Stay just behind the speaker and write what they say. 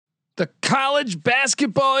The college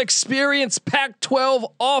basketball experience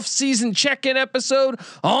Pac-12 off-season check-in episode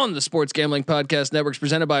on the Sports Gambling Podcast Network is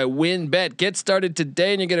presented by WynnBET. Get started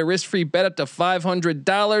today and you get a risk-free bet up to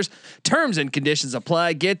 $500. Terms and conditions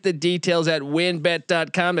apply. Get the details at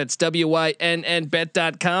wynnbet.com. That's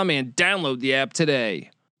WYNNBet.com and download the app today.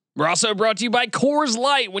 We're also brought to you by Coors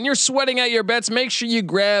Light. When you're sweating out your bets, make sure you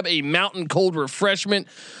grab a mountain cold refreshment.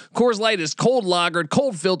 Coors Light is cold lagered,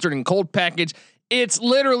 cold filtered, and cold packaged. It's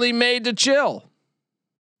literally made to chill.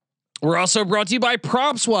 We're also brought to you by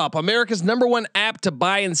PropSwap, America's #1 app to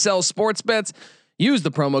buy and sell sports bets. Use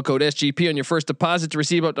the promo code SGP on your first deposit to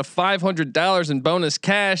receive up to $500 in bonus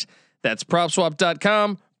cash. That's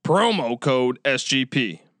PropSwap.com, promo code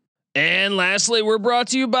SGP. And lastly, we're brought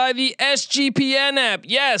to you by the SGPN app.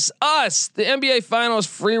 Yes, us. The NBA Finals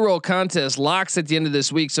free roll contest locks at the end of this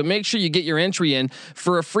week. So make sure you get your entry in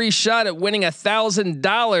for a free shot at winning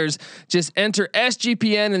 $1,000. Just enter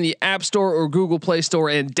SGPN in the App Store or Google Play Store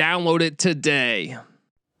and download it today.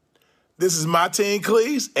 This is Martin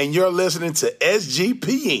Cleese, and you're listening to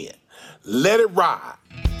SGPN. Let it ride.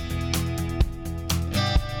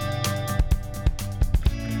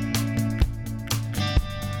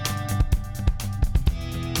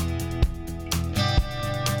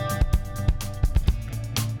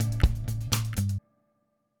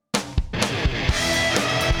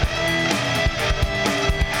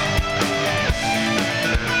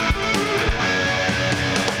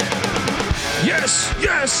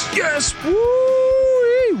 Yes.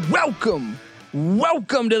 Woo!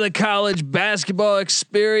 Welcome to the college basketball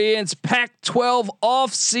experience Pac-12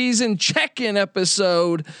 off-season check-in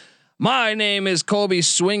episode. My name is Colby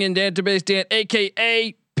Swinging Database Dan,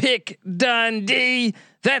 aka Pick Dundee.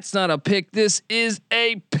 That's not a pick. This is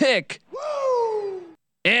a pick. Woo!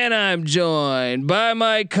 And I'm joined by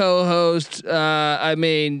my co-host.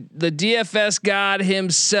 The DFS god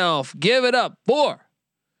himself. Give it up for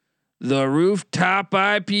the rooftop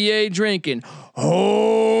IPA drinking,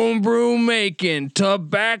 homebrew making,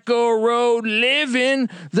 Tobacco Road living,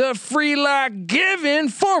 the free lock giving,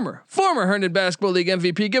 former Herndon Basketball League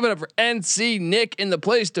MVP. Give it up for NC Nick in the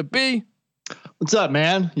place to be. What's up,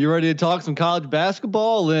 man? You ready to talk some college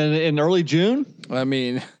basketball in early June? I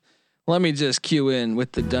mean, let me just cue in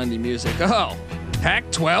with the Dundee music. Oh,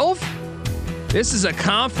 Pac-12? This is a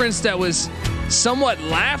conference that was somewhat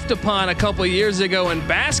laughed upon a couple of years ago in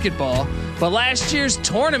basketball, but last year's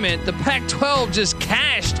tournament, the Pac-12 just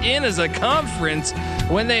cashed in as a conference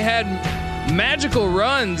when they had magical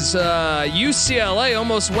runs. UCLA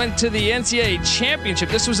almost went to the NCAA championship.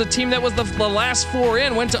 This was a team that was the last four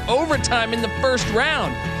in, went to overtime in the first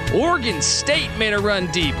round. Oregon State made a run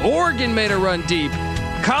deep. Oregon made a run deep.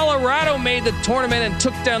 Colorado made the tournament and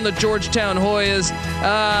took down the Georgetown Hoyas.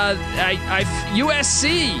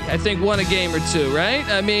 USC, I think, won a game or two, right?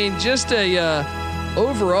 I mean, just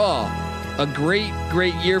overall, a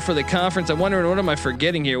great year for the conference. I'm wondering, what am I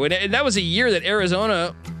forgetting here? That was a year that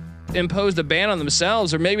Arizona imposed a ban on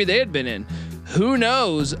themselves, or maybe they had been in. Who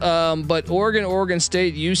knows? But Oregon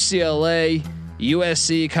State, UCLA,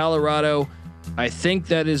 USC, Colorado, I think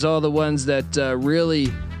that is all the ones that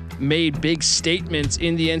really made big statements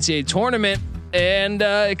in the NCAA tournament, and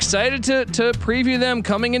excited to preview them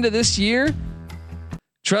coming into this year.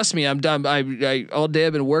 Trust me, I'm done. I all day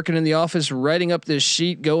I've been working in the office, writing up this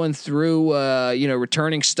sheet, going through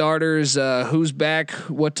returning starters, who's back,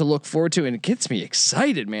 what to look forward to, and it gets me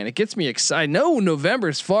excited, man. It gets me excited. I know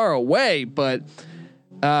November's far away, but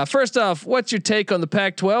first off, what's your take on the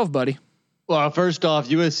Pac-12, buddy? Well, first off,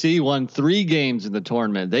 USC won 3 games in the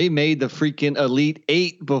tournament. They made the freaking Elite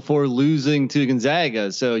 8 before losing to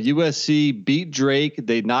Gonzaga. So USC beat Drake.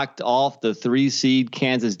 They knocked off the 3 seed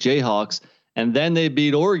Kansas Jayhawks, and then they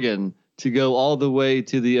beat Oregon to go all the way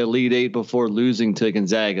to the Elite 8 before losing to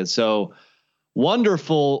Gonzaga. So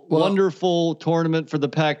wonderful tournament for the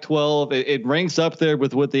Pac-12. It ranks up there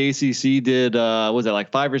with what the ACC did. Was it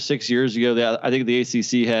like 5 or 6 years ago? I think the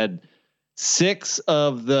ACC had 6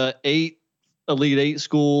 of the 8 Elite 8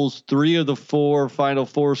 schools, 3 of the 4 Final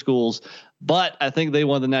Four schools, but I think they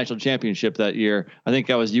won the national championship that year. I think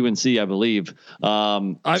that was UNC, I believe. I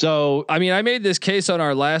made this case on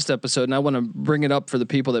our last episode, and I want to bring it up for the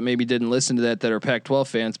people that maybe didn't listen to that are Pac-12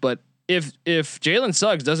 fans. But if Jalen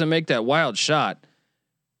Suggs doesn't make that wild shot,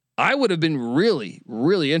 I would have been really,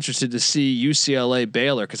 really interested to see UCLA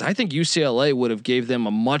Baylor, because I think UCLA would have gave them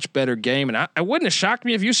a much better game, and I wouldn't have shocked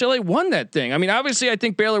me if UCLA won that thing. I mean, obviously, I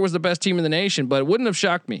think Baylor was the best team in the nation, but it wouldn't have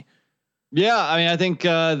shocked me. Yeah, I mean, I think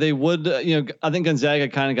they would. I think Gonzaga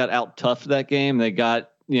kind of got out toughed that game. They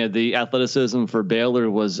got the athleticism for Baylor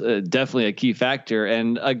was definitely a key factor.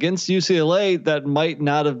 And against UCLA, that might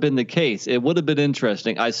not have been the case. It would have been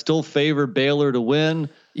interesting. I still favor Baylor to win.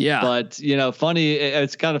 Yeah. But, funny.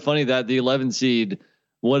 It's kind of funny that the 11 seed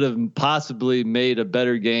would have possibly made a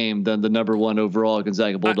better game than the number 1 overall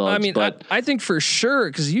Gonzaga Bulldogs. I think for sure,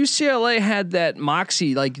 because UCLA had that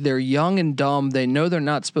moxie, like they're young and dumb. They know they're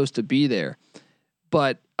not supposed to be there.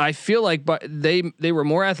 But I feel like they were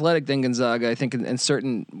more athletic than Gonzaga, I think, in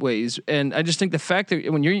certain ways. And I just think the fact that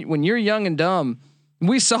when you're young and dumb,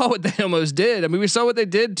 we saw what they almost did. I mean, we saw what they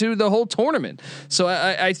did to the whole tournament. So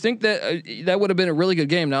I think that that would have been a really good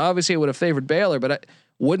game. Now, obviously, it would have favored Baylor, but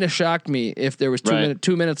wouldn't have shocked me if there was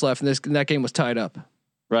 2 minutes left and that game was tied up.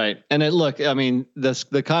 Right. And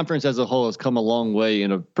the conference as a whole has come a long way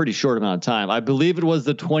in a pretty short amount of time. I believe it was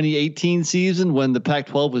the 2018 season when the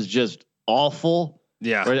Pac-12 was just awful.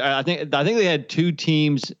 Yeah. I think they had 2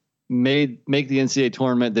 teams make the NCAA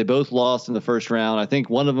tournament. They both lost in the first round. I think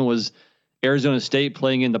one of them was Arizona State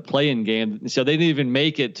playing in the play-in game. So they didn't even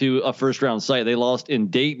make it to a first round site. They lost in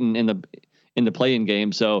Dayton in the play-in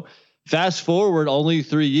game. So fast forward only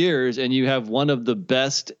 3 years and you have one of the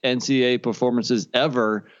best NCAA performances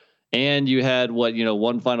ever. And you had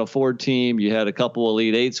one Final Four team. You had a couple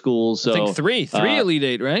Elite Eight schools. So I think three Elite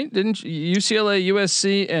Eight, right? Didn't UCLA,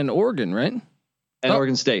 USC, and Oregon, right? And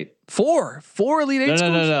Oregon State. Four Elite Eight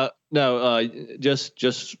schools? No.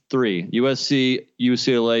 Just 3: USC,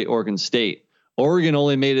 UCLA, Oregon State. Oregon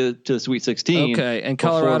only made it to the Sweet 16. Okay, and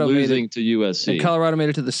Colorado losing to USC. And Colorado made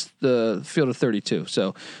it to the field of 32.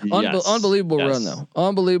 So unbelievable run though.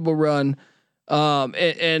 Unbelievable run.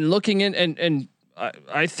 And looking in and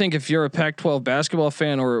I think if you're a Pac-12 basketball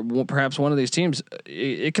fan or perhaps one of these teams,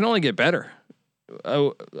 it can only get better.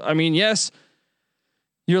 I mean, yes.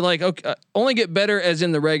 You're like, okay, only get better as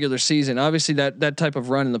in the regular season. Obviously, that type of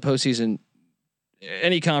run in the postseason,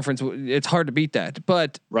 any conference, it's hard to beat that.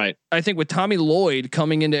 But right, I think with Tommy Lloyd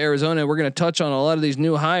coming into Arizona, we're going to touch on a lot of these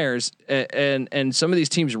new hires and some of these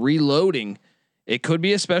teams reloading. It could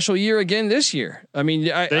be a special year again this year. I mean,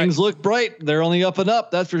 things look bright. They're only up and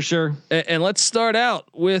up. That's for sure. And let's start out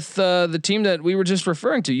with the team that we were just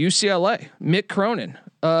referring to, UCLA, Mick Cronin.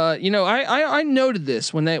 I noted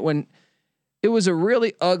this when it was a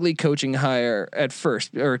really ugly coaching hire at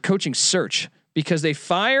first, or coaching search, because they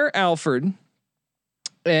fire Alford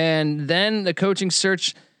and then the coaching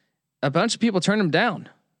search, a bunch of people turned him down.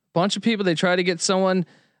 A bunch of people, they tried to get someone,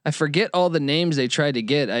 I forget all the names they tried to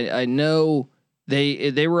get. I know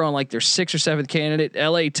they were on like their 6th or 7th candidate.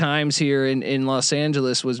 LA Times here in Los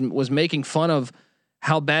Angeles was making fun of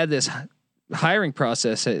how bad this hiring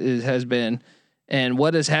process has been and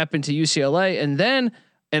what has happened to UCLA.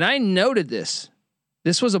 And I noted this.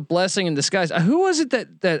 This was a blessing in disguise. Who was it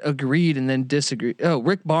that agreed and then disagreed? Oh,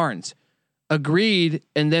 Rick Barnes agreed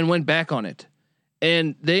and then went back on it.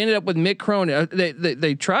 And they ended up with Mick Cronin.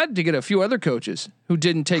 They tried to get a few other coaches who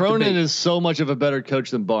didn't take. Cronin is so much of a better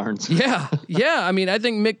coach than Barnes. Yeah. I mean, I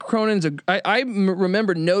think Mick Cronin's I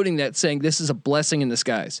remember noting that, saying this is a blessing in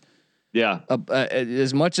disguise. Yeah.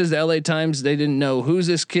 As much as the LA Times, they didn't know who's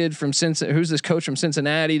this kid from Cincinnati, who's this coach from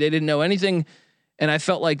Cincinnati. They didn't know anything. And I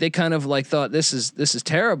felt like they kind of like thought this is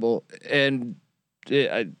terrible. And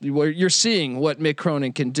you're seeing what Mick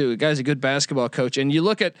Cronin can do. The guy's a good basketball coach. And you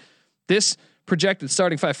look at this projected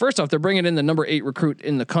starting 5. First off, they're bringing in the number 8 recruit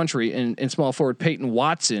in the country in small forward Peyton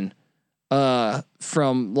Watson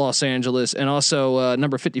from Los Angeles, and also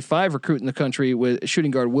number 55 recruit in the country with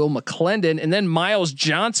shooting guard Will McClendon, and then Miles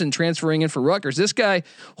Johnson transferring in for Rutgers. This guy,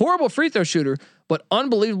 horrible free throw shooter, but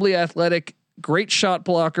unbelievably athletic, great shot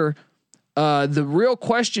blocker. The real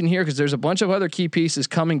question here, because there's a bunch of other key pieces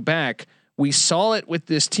coming back. We saw it with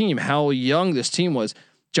this team, how young this team was.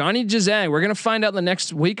 Johnny Juzang, we're going to find out in the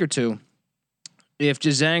next week or two if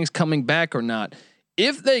Juzang's coming back or not.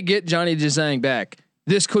 If they get Johnny Juzang back,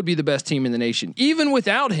 this could be the best team in the nation. Even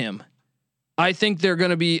without him, I think they're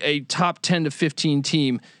going to be a top 10 to 15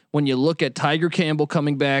 team when you look at Tiger Campbell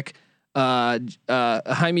coming back,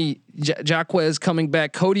 Jaime Jaquez coming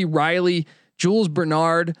back, Cody Riley, Jules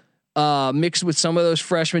Bernard, mixed with some of those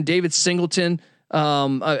freshmen, David Singleton.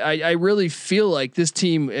 I really feel like this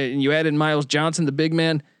team, and you added Miles Johnson, the big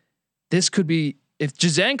man, this could be, if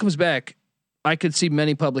Juzang comes back, I could see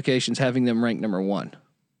many publications having them ranked number 1.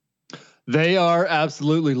 They are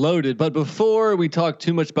absolutely loaded. But before we talk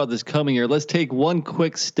too much about this coming year, let's take one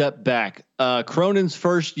quick step back. Cronin's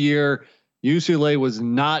first year, UCLA was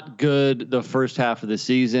not good the first half of the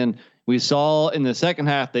season. We saw in the second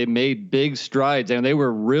half, they made big strides and they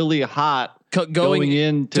were really hot going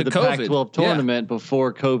into the COVID. Pac-12 tournament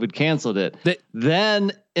before COVID canceled it.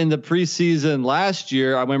 Then in the preseason last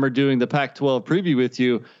year, I remember doing the Pac-12 preview with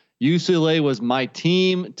you. UCLA was my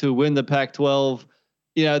team to win the Pac-12.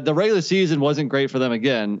 The regular season wasn't great for them.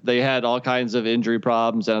 Again, they had all kinds of injury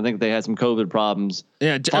problems, and I think they had some COVID problems.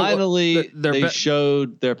 Yeah. Finally, they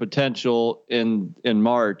showed their potential in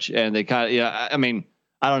March, and they kind of, I mean,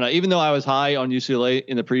 I don't know. Even though I was high on UCLA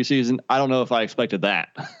in the preseason, I don't know if I expected that.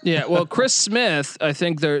 Yeah. Well, Chris Smith, I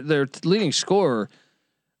think their leading scorer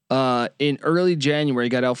in early January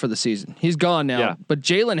got out for the season. He's gone now. Yeah. But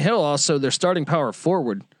Jalen Hill, also their starting power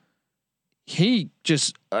forward, he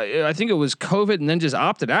just I think it was COVID and then just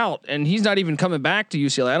opted out, and he's not even coming back to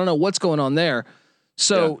UCLA. I don't know what's going on there.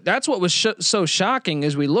 So that's what was so shocking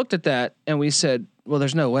as we looked at that and we said, well,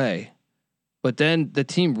 there's no way. But then the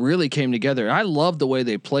team really came together. I love the way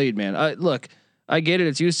they played, man. I get it.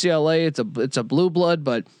 It's UCLA. It's a blue blood,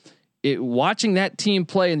 but watching that team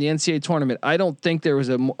play in the NCAA tournament, I don't think there was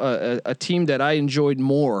a team that I enjoyed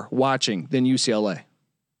more watching than UCLA.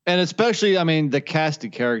 And especially, I mean, the cast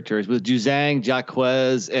of characters with Juzang,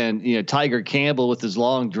 Jaquez, and Tiger Campbell with his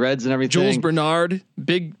long dreads and everything. Jules Bernard,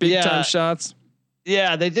 big time shots.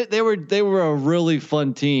 Yeah, they did. They were a really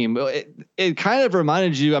fun team. It kind of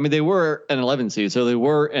reminded you. I mean, they were an 11 seed, so they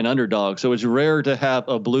were an underdog. So it's rare to have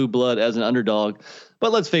a blue blood as an underdog.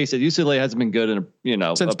 But let's face it, UCLA hasn't been good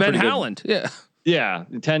in since Ben Howland.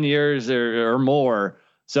 10 years or more.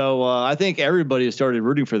 So I think everybody has started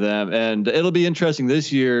rooting for them, and it'll be interesting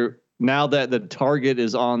this year now that the target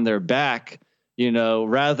is on their back.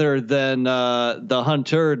 Rather than the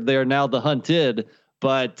hunter, they are now the hunted.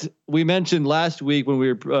 But we mentioned last week when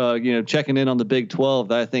we were checking in on the Big 12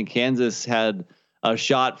 that I think Kansas had a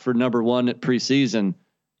shot for number one at preseason.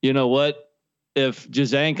 You know what? If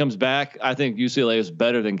Juzang comes back, I think UCLA is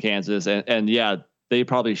better than Kansas, and they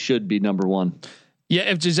probably should be number one. Yeah,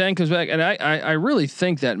 if Juzang comes back, and I really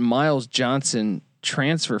think that Miles Johnson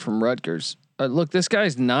transfer from Rutgers. Look, this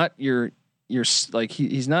guy's not your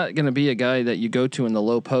he's not going to be a guy that you go to in the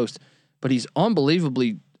low post, but he's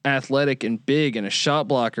unbelievably athletic and big and a shot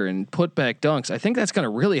blocker and put back dunks. I think that's going to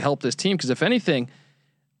really help this team, because if anything,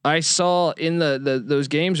 I saw in those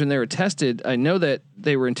games when they were tested, I know that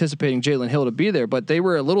they were anticipating Jalen Hill to be there, but they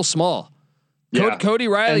were a little small. Yeah. Cody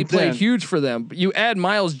Riley played huge for them. You add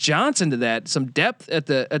Miles Johnson to that, some depth at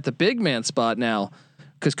the big man spot now,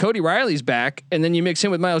 because Cody Riley's back, and then you mix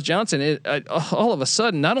him with Miles Johnson. All of a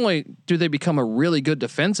sudden, not only do they become a really good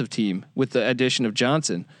defensive team with the addition of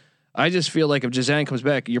Johnson, I just feel like if Juzang comes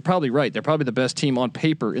back, you're probably right. They're probably the best team on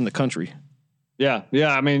paper in the country. Yeah.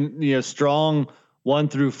 I mean, strong 1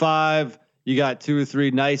 through 5. You got 2 or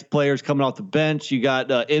 3 nice players coming off the bench. You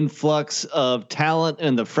got influx of talent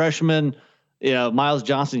in the freshmen. Miles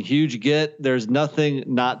Johnson, huge get. There's nothing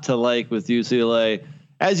not to like with UCLA.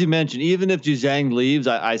 As you mentioned, even if Juzang leaves,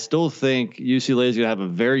 I still think UCLA is going to have a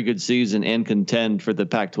very good season and contend for the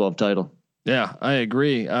Pac-12 title. Yeah, I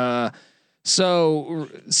agree. So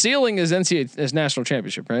ceiling is NCAA is national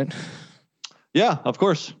championship, right? Yeah, of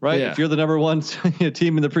course. Right. Yeah. If you're the number one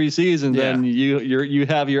team in the preseason, then you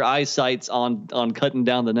have your eyesights on cutting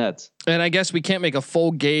down the nets. And I guess we can't make a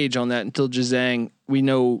full gauge on that until Juzang. We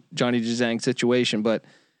know Johnny Juzang's situation, but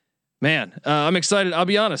man, I'm excited. I'll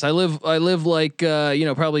be honest. I live like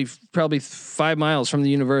probably 5 miles from the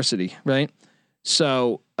university, right?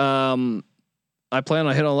 So I plan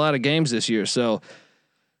on hitting a lot of games this year. So.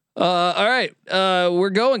 All right. We're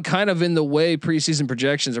going kind of in the way preseason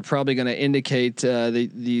projections are probably going to indicate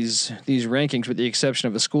these rankings, with the exception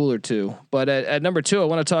of a school or two. But at number 2, I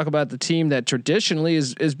want to talk about the team that traditionally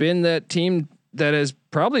has been that team that has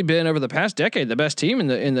probably been over the past decade the best team in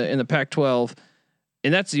the Pac-12,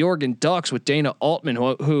 and that's the Oregon Ducks with Dana Altman,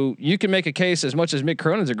 who you can make a case, as much as Mick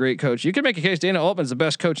Cronin's a great coach, you can make a case Dana Altman's the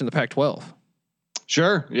best coach in the Pac-12.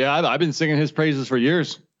 Sure. Yeah, I've been singing his praises for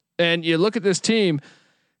years. And you look at this team.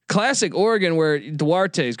 Classic Oregon, where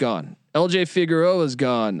Duarte's gone, LJ Figueroa's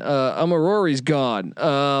gone, Amarori's gone,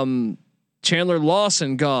 Chandler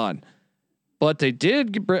Lawson gone, but they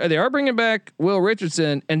are bringing back Will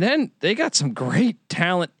Richardson, and then they got some great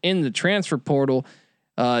talent in the transfer portal.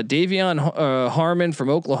 Davion Harmon from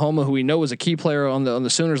Oklahoma, who we know was a key player on the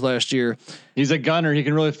Sooners last year. He's a gunner; he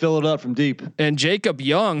can really fill it up from deep. And Jacob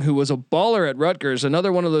Young, who was a baller at Rutgers,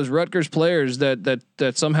 another one of those Rutgers players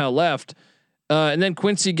that somehow left. And then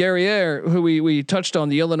Quincy Guerriere, who we touched on,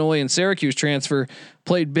 the Illinois and Syracuse transfer,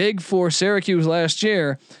 played big for Syracuse last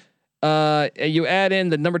year. You add in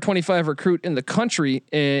the number 25 recruit in the country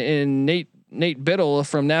in Nate Biddle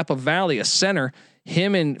from Napa Valley, a center.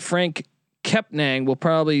 Him and Frank Kepnang will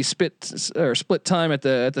probably split time at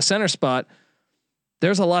the center spot.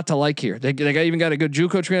 There's a lot to like here. They even got a good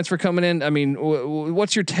JUCO transfer coming in. I mean,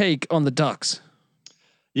 what's your take on the Ducks?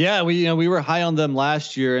 Yeah, we were high on them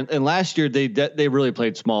last year, and last year they really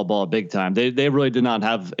played small ball big time. They really did not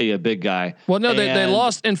have a big guy. Well, no, they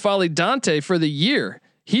lost N'Faly Dante for the year.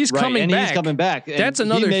 He's coming back. He's coming back. And that's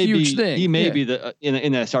another huge thing. He may be the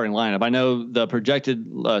in that starting lineup. I know the projected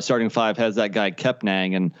starting five has that guy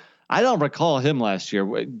Kepnang, and I don't recall him last year.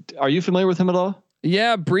 Are you familiar with him at all?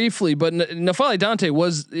 Yeah, briefly, but N'Faly Dante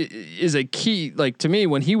is a key. Like, to me,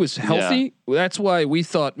 when he was healthy, that's why we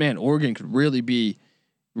thought, man, Oregon could really be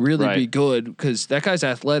good, because that guy's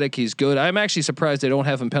athletic. He's good. I'm actually surprised they don't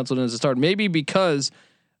have him penciled in as a start. Maybe because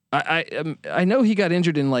I know he got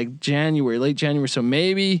injured in like late January. So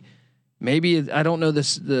maybe I don't know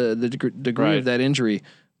the degree of that injury,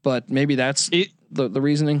 but maybe that's the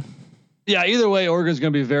reasoning. Yeah, either way, Oregon's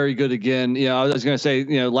going to be very good again. I was going to say,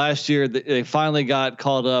 last year they finally got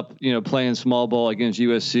caught up, playing small ball against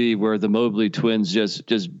USC, where the Mobley twins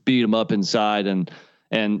just beat them up inside, and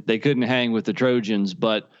they couldn't hang with the Trojans.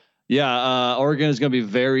 But yeah, Oregon is going to be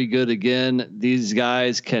very good again. These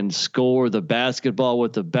guys can score the basketball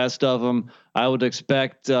with the best of them. I would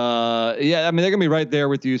expect, they're going to be right there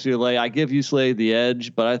with UCLA. I give UCLA the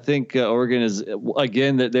edge, but I think Oregon is,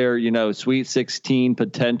 again, that they're, Sweet 16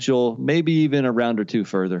 potential, maybe even a round or two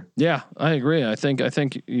further. Yeah, I agree. I think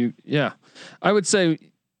I would say,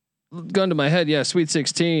 gun to my head, Sweet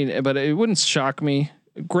 16, but it wouldn't shock me.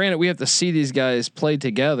 Granted, we have to see these guys play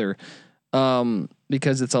together,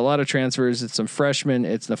 because it's a lot of transfers. It's some freshmen.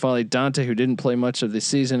 It's N'Faly Dante, who didn't play much of the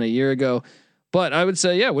season a year ago. But I would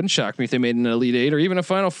say, it wouldn't shock me if they made an Elite Eight or even a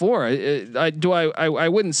Final Four. I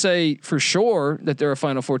wouldn't say for sure that they're a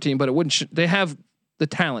Final Four team, but it wouldn't. They have the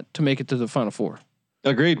talent to make it to the Final Four.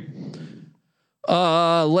 Agreed.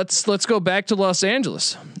 Let's go back to Los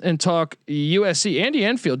Angeles and talk USC. Andy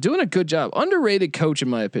Enfield doing a good job. Underrated coach, in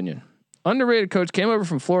my opinion. Underrated coach, came over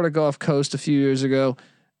from Florida Gulf Coast a few years ago.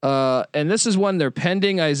 And this is one they're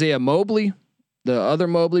pending Isaiah Mobley, the other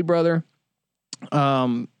Mobley brother.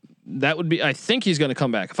 That would be, I think he's going to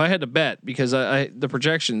come back if I had to bet, because the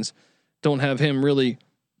projections don't have him really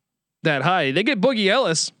that high. They get Boogie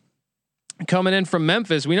Ellis coming in from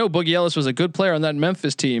Memphis. We know Boogie Ellis was a good player on that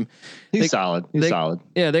Memphis team. He's solid. He's solid.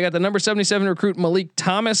 Yeah. They got the number 77 recruit Malik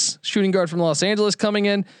Thomas, shooting guard from Los Angeles, coming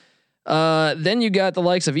in. Then you got the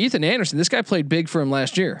likes of Ethan Anderson. This guy played big for him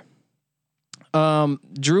last year.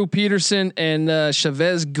 Drew Peterson and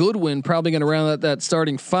Chavez Goodwin probably going to round out that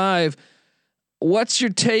starting five. What's your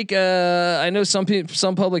take? I know some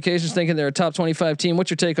publications thinking they're a top 25 team. What's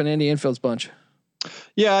your take on Andy Enfield's bunch?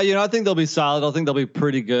 Yeah, I think they'll be solid. I think they'll be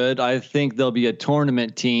pretty good. I think they'll be a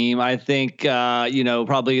tournament team. I think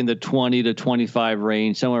probably in the 20 to 25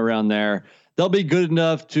 range, somewhere around there. They'll be good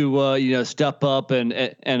enough to step up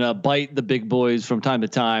and bite the big boys from time to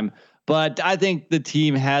time. But I think the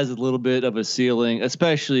team has a little bit of a ceiling,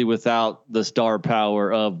 especially without the star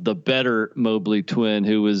power of the better Mobley twin,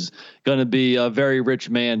 who is going to be a very rich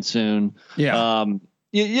man soon. Yeah.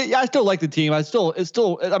 I still like the team.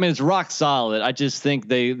 It's rock solid. I just think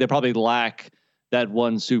they probably lack that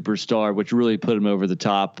one superstar, which really put them over the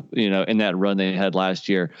top, in that run they had last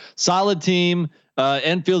year. Solid team.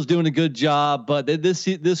 Enfield's doing a good job, but this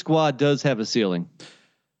squad does have a ceiling.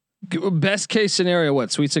 Best case scenario,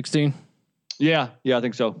 what, Sweet 16? Yeah, I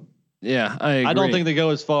think so. Yeah, I agree. I don't think they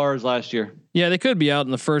go as far as last year. Yeah, they could be out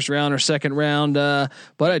in the first round or second round,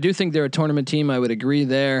 but I do think they're a tournament team. I would agree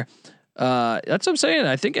there. That's what I'm saying.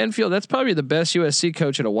 I think Enfield, that's probably the best USC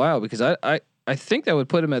coach in a while, because I think that would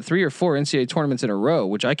put him at 3 or 4 NCAA tournaments in a row,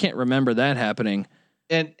 which I can't remember that happening.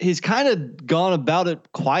 And he's kind of gone about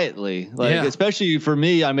it quietly, especially for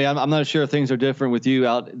me. I mean, I'm not sure if things are different with you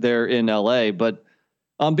out there in LA, but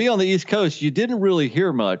being on the East Coast, you didn't really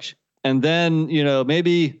hear much. And then,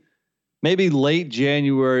 maybe late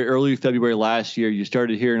January, early February last year, you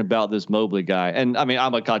started hearing about this Mobley guy. And I mean,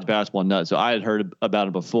 I'm a college basketball nut, so I had heard about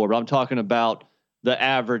it before, but I'm talking about the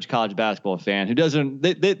average college basketball fan who doesn't,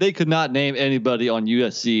 they could not name anybody on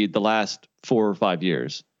USC the last 4 or 5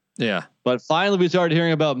 years. Yeah. But finally we started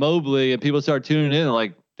hearing about Mobley and people started tuning in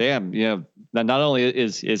like, damn, not only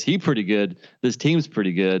is he pretty good, this team's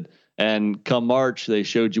pretty good. And come March, they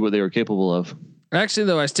showed you what they were capable of. Actually,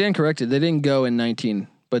 though, I stand corrected. They didn't go in 19,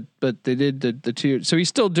 but they did the 2. So he's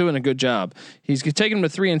still doing a good job. He's taken them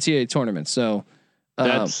to 3 NCAA tournaments. So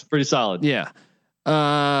that's pretty solid. Yeah.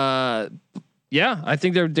 Yeah, I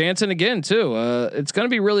think they're dancing again too. It's going to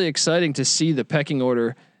be really exciting to see the pecking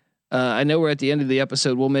order. I know we're at the end of the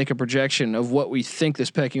episode. We'll make a projection of what we think this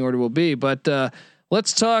pecking order will be, but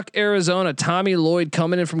let's talk Arizona. Tommy Lloyd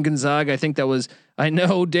coming in from Gonzaga. I think that was, I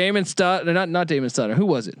know Damon Stoddard, not Damon Stoddard. Who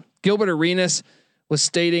was it? Gilbert Arenas was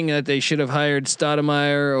stating that they should have hired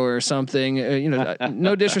Stoudemire or something.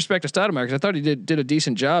 No disrespect to Stoudemire, because I thought he did a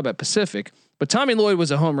decent job at Pacific, but Tommy Lloyd was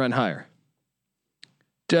a home run hire.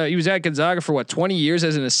 He was at Gonzaga for 20 years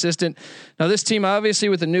as an assistant. Now this team, obviously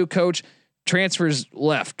with a new coach, transfers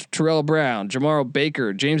left: Terrell Brown, Jamaro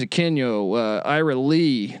Baker, James Aquino, Ira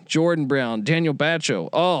Lee, Jordan Brown, Daniel Batcho,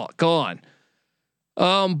 all gone.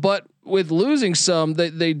 But with losing some,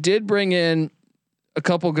 they did bring in a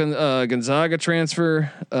couple Gonzaga transfer,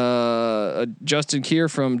 Justin Keir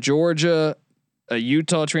from Georgia, a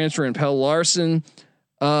Utah transfer, and Pell Larson.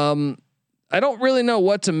 I don't really know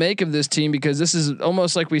what to make of this team, because this is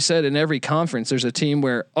almost like we said in every conference. There's a team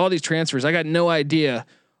where all these transfers, I got no idea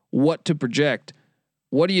what to project.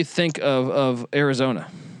 What do you think of Arizona?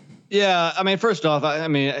 Yeah, I mean, first off,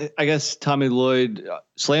 I guess Tommy Lloyd,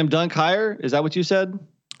 slam dunk hire. Is that what you said?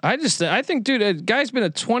 I think, dude, a guy's been a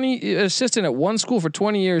 20 assistant at one school for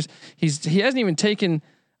 20 years. He hasn't even taken.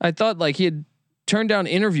 I thought like he had turned down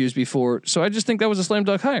interviews before, so I just think that was a slam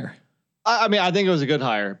dunk hire. I mean, I think it was a good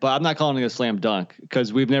hire, but I'm not calling it a slam dunk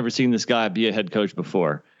because we've never seen this guy be a head coach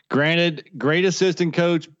before. Granted, great assistant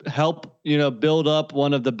coach, help build up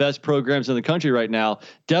one of the best programs in the country right now.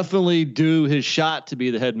 Definitely do his shot to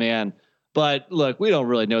be the head man. But look, we don't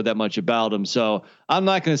really know that much about him, so I'm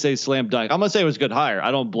not going to say slam dunk. I'm going to say it was a good hire.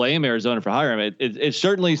 I don't blame Arizona for hiring him. It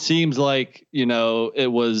certainly seems like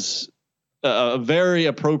it was a very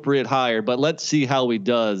appropriate hire. But let's see how he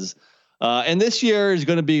does. And this year is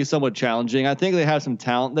going to be somewhat challenging. I think they have some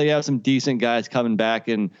talent. They have some decent guys coming back,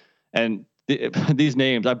 and these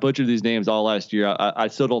names, I butchered these names all last year. I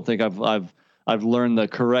still don't think I've learned the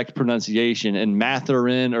correct pronunciation. And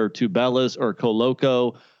Matherin or Tubelis or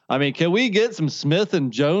Coloco. I mean, can we get some Smith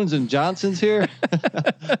and Jones and Johnsons here?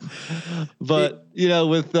 But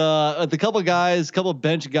with a couple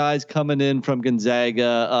bench guys coming in from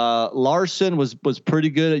Gonzaga, Larson was pretty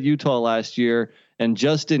good at Utah last year. And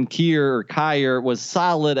Justin Kier was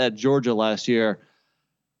solid at Georgia last year.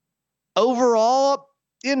 Overall,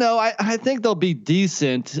 I think they'll be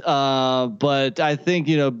decent, but I think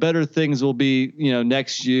better things will be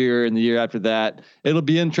next year and the year after that. It'll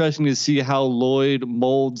be interesting to see how Lloyd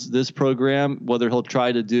molds this program, whether he'll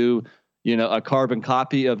try to do a carbon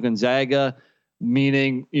copy of Gonzaga,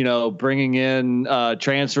 meaning bringing in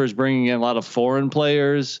transfers, bringing in a lot of foreign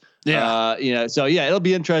players. Yeah. So yeah, it'll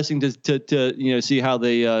be interesting to see how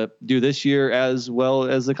they do this year as well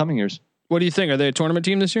as the coming years. What do you think? Are they a tournament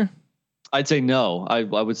team this year? I'd say no. I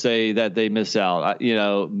would say that they miss out.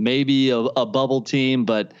 Maybe a bubble team,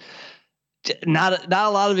 but not a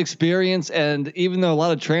lot of experience. And even though a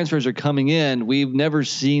lot of transfers are coming in, we've never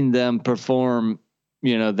seen them perform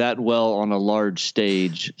that well on a large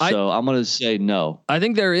stage. So I'm going to say no. I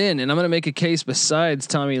think they're in, and I'm going to make a case besides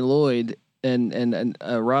Tommy Lloyd and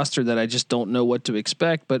a roster that I just don't know what to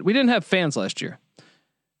expect. But we didn't have fans last year.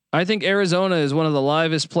 I think Arizona is one of the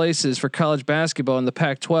livest places for college basketball in the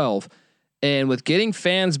Pac-12. And with getting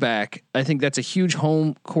fans back, I think that's a huge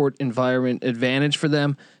home court environment advantage for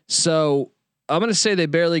them. So I'm going to say they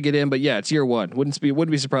barely get in, but yeah, it's year one. Wouldn't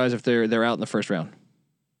be surprised if they're out in the first round.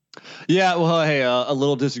 Yeah, well, hey, a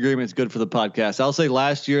little disagreement is good for the podcast. I'll say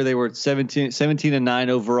last year they were at 17-9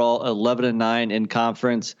 overall, 11-9 in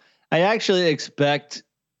conference. I actually expect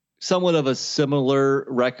somewhat of a similar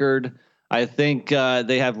record. I think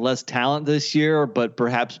they have less talent this year, but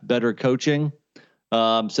perhaps better coaching.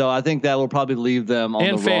 So I think that will probably leave them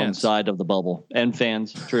on the wrong side of the bubble, and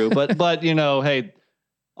fans. True. But hey,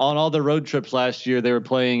 on all the road trips last year, they were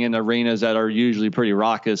playing in arenas that are usually pretty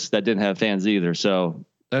raucous that didn't have fans either. So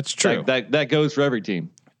that's true. That goes for every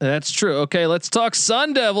team. That's true. Okay. Let's talk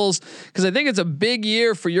Sun Devils, because I think it's a big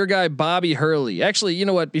year for your guy, Bobby Hurley. Actually, you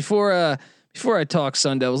know what, before I talk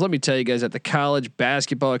Sun Devils, let me tell you guys that the college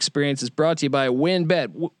basketball experience is brought to you by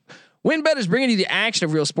WynnBET. WynnBET is bringing you the action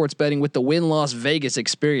of real sports betting with the Wynn Las Vegas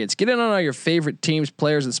experience. Get in on all your favorite teams,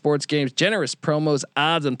 players, and sports games. Generous promos,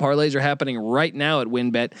 odds, and parlays are happening right now at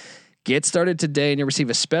WynnBET. Get started today and you'll receive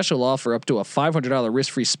a special offer up to a $500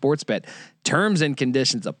 risk-free sports bet. Terms and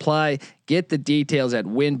conditions apply. Get the details at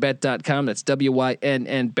wynnbet.com. That's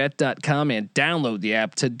WYNN bet.com, and download the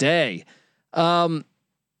app today. This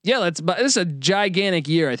is a gigantic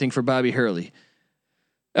year, I think, for Bobby Hurley.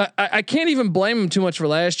 I can't even blame him too much for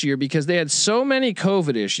last year because they had so many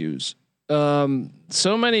COVID issues,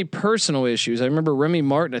 so many personal issues. I remember Remy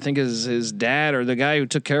Martin, I think his dad or the guy who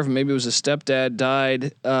took care of him, maybe it was his stepdad,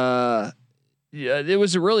 died. It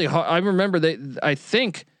was really hard. I remember I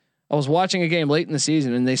think I was watching a game late in the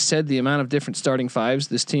season and they said the amount of different starting fives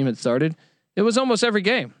this team had started. It was almost every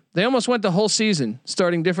game. They almost went the whole season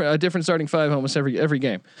starting a different starting five almost every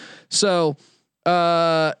game. So,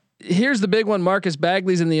 here's the big one. Marcus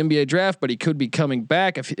Bagley's in the NBA draft, but he could be coming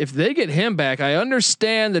back. If they get him back, I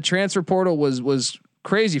understand the transfer portal was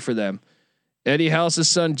crazy for them. Eddie House's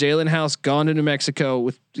son, Jalen House, gone to New Mexico.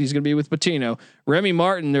 He's going to be with Patino. Remy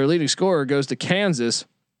Martin, their leading scorer, goes to Kansas.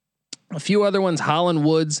 A few other ones. Holland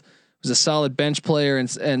Woods was a solid bench player,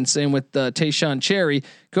 and same with Tayshaun Cherry.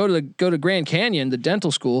 Go to Grand Canyon, the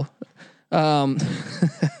dental school. Grand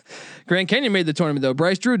Canyon made the tournament though.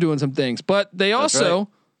 Bryce Drew doing some things, but they also,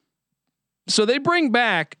 so they bring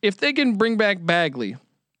back, if they can bring back Bagley,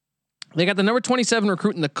 they got the number 27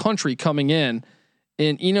 recruit in the country coming in,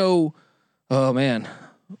 and oh man,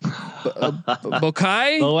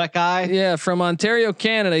 Boakai, yeah, from Ontario,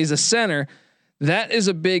 Canada. He's a center. That is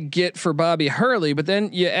a big get for Bobby Hurley. But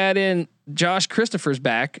then you add in Josh Christopher's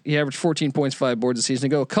back. He averaged 14 points, 5 boards a season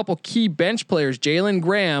ago. A couple key bench players, Jalen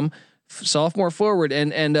Graham, sophomore forward,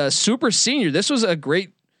 and super senior. This was a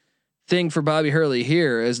great thing for Bobby Hurley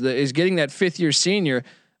here, is getting that 5th-year senior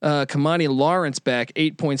Kamani Lawrence back,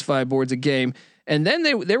 8 points, 5 boards a game. And then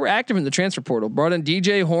they were active in the transfer portal. Brought in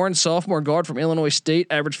DJ Horn, sophomore guard from Illinois State,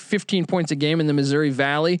 averaged 15 points a game in the Missouri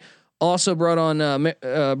Valley. Also brought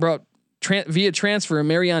via transfer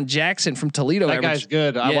Marion Jackson from Toledo. That guy's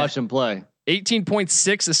good. I watched him play.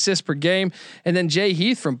 18.6 assists per game. And then Jay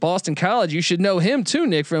Heath from Boston College. You should know him too,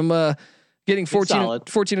 Nick, from getting 14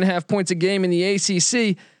 and a half points a game in the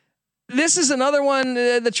ACC. This is another one,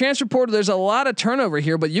 the transfer portal. There's a lot of turnover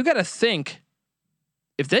here, but you got to think,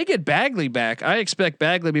 if they get Bagley back, I expect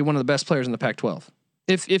Bagley to be one of the best players in the Pac-12.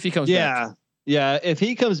 If he comes back. Yeah. If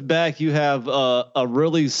he comes back, you have a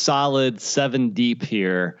really solid 7 deep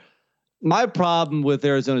here. My problem with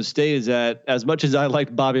Arizona State is that as much as I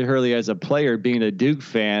liked Bobby Hurley as a player, being a Duke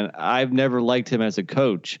fan, I've never liked him as a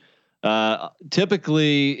coach.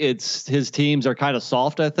 Typically his teams are kind of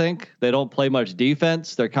soft. I think they don't play much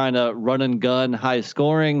defense. They're kind of run and gun, high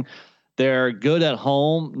scoring. They're good at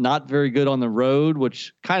home, not very good on the road,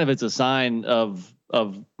 which kind of is a sign of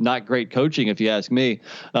not great coaching, if you ask me.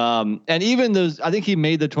 And even those, I think he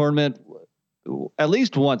made the tournament at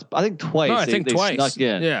least once. I think twice. No, I think they twice. Snuck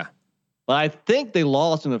in. Yeah. But I think they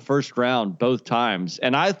lost in the first round both times,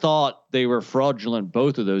 and I thought they were fraudulent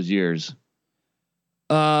both of those years.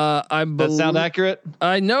 Does that sound accurate?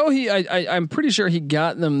 I know I'm pretty sure he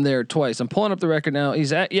got them there twice. I'm pulling up the record now.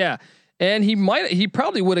 And he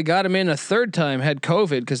probably would have got him in a third time had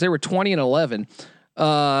COVID, because they were 20 and 11.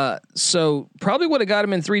 So probably would have got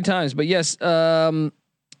him in 3 times. But yes,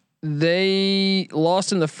 they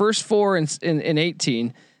lost in the first 4 in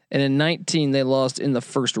 18, and in 19 they lost in the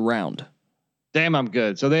first round. Damn, I'm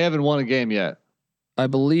good. So they haven't won a game yet. I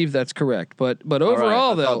believe that's correct. But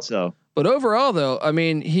overall But overall, though, I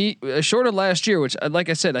mean, he short of last year, which, like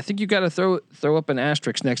I said, I think you got to throw up an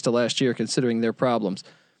asterisk next to last year, considering their problems.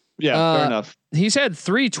 Yeah, fair enough. He's had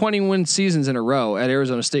 3 20-win seasons in a row at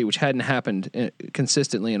Arizona State, which hadn't happened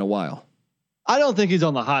consistently in a while. I don't think he's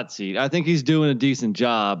on the hot seat. I think he's doing a decent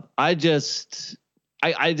job. I just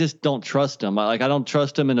don't trust him. I don't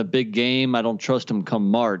trust him in a big game. I don't trust him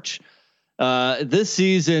come March. This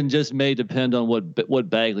season just may depend on what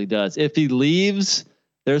Bagley does. If he leaves,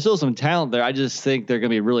 there's still some talent there. I just think they're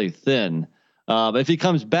going to be really thin. If he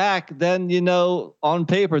comes back, then, on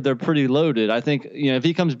paper, they're pretty loaded. I think, if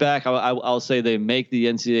he comes back, I'll say they make the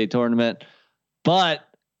NCAA tournament, but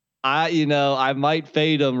I might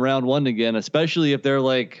fade them round 1 again, especially if they're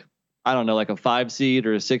like a 5 seed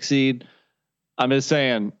or a 6 seed. I'm just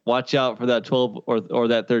saying, watch out for that 12 or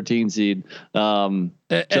that 13 seed. And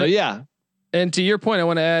to your point, I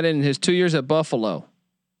want to add in his 2 years at Buffalo.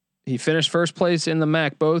 He finished first place in the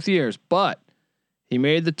MAC both years, but he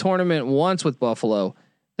made the tournament once with Buffalo.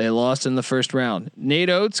 They lost in the first round. Nate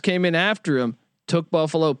Oates came in after him, took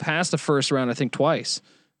Buffalo past the first round, I think twice.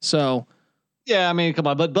 So, yeah, I mean, come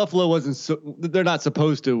on, but Buffalo they're not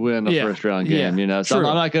supposed to win a first round game, So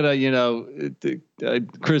I'm not going to,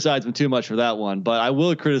 criticize him too much for that one, but I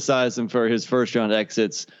will criticize him for his first round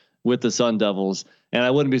exits with the Sun Devils. And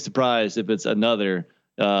I wouldn't be surprised if it's another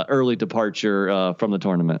early departure from the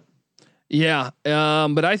tournament. Yeah,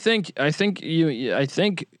 but I think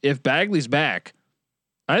if Bagley's back,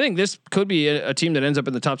 I think this could be a team that ends up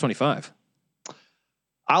in the top 25.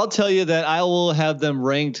 I'll tell you that I will have them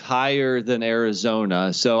ranked higher than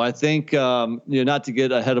Arizona. So I think not to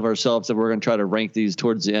get ahead of ourselves, that we're going to try to rank these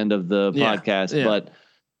towards the end of the podcast, but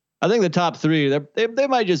I think the top 3 they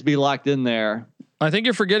might just be locked in there. I think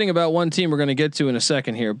you're forgetting about one team we're going to get to in a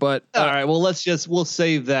second here, but all right, well, we'll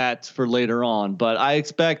save that for later on, but I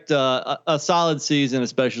expect a solid season,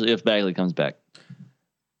 especially if Bagley comes back.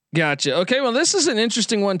 Gotcha. Okay. Well, this is an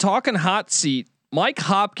interesting one. Talking hot seat, Mike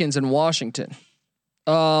Hopkins in Washington.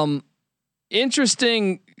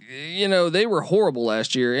 Interesting they were horrible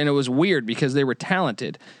last year, and it was weird because they were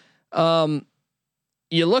talented.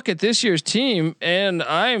 You look at this year's team, and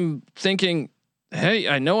I'm thinking, hey,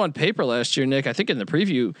 I know on paper last year, Nick, I think in the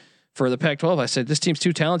preview for the Pac-12, I said this team's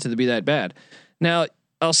too talented to be that bad. Now,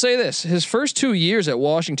 I'll say this: his first 2 years at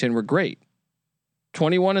Washington were great.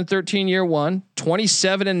 21-13 year one,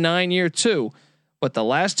 27-9 year two, but the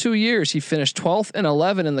last 2 years he finished 12th and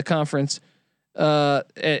 11 in the conference, at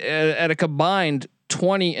a combined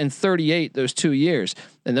 20-38 those 2 years,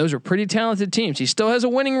 and those are pretty talented teams. He still has a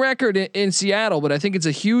winning record in Seattle, but I think it's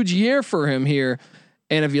a huge year for him here.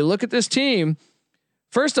 And if you look at this team,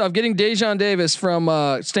 first off, getting Dejon Davis from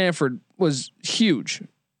Stanford was huge.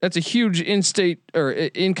 That's a huge in-state or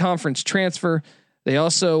in-conference transfer. They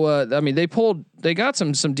also, they got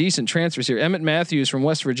some decent transfers here. Emmett Matthews from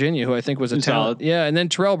West Virginia, who I think was a talent. Solid. Yeah, and then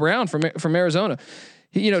Terrell Brown from Arizona.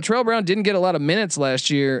 Terrell Brown didn't get a lot of minutes last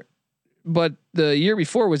year, but the year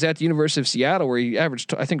before was at the University of Seattle, where he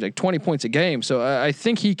averaged, I think, like 20 points a game. So I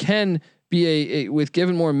think he can be with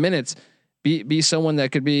given more minutes, be someone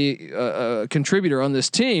that could be a contributor on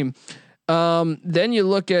this team. Then you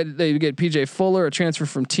look at, they get PJ Fuller, a transfer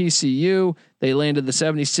from TCU. They landed the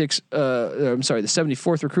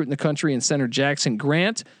 74th recruit in the country in center Jackson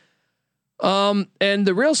Grant. And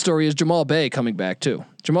the real story is Jamal Bay coming back too.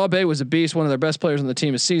 Jamal Bay was a beast, one of their best players on the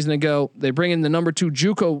team a season ago. They bring in the number 2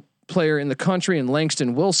 JUCO player in the country in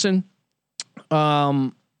Langston Wilson.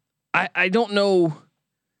 I don't know.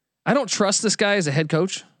 I don't trust this guy as a head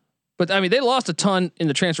coach, but they lost a ton in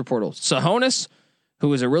the transfer portal. Sahonis, who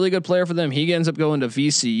was a really good player for them, he ends up going to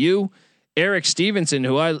VCU. Eric Stevenson,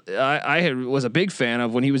 who I was a big fan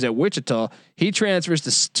of when he was at Wichita, he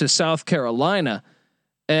transfers to South Carolina,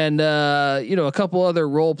 and a couple other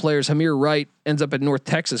role players. Hamir Wright ends up at North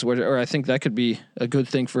Texas, or I think that could be a good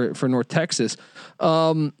thing for North Texas.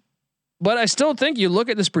 But I still think you look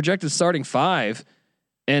at this projected starting 5,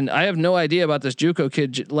 and I have no idea about this JUCO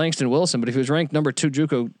kid Langston Wilson, but if he was ranked number 2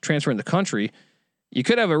 JUCO transfer in the country, you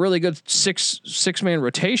could have a really good six man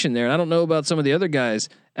rotation there. And I don't know about some of the other guys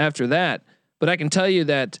after that, but I can tell you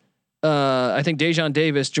that I think Dejon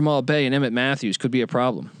Davis, Jamal Bay, and Emmett Matthews could be a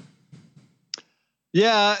problem.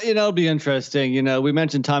 Yeah, it'll be interesting. We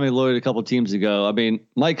mentioned Tommy Lloyd a couple teams ago.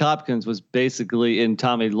 Mike Hopkins was basically in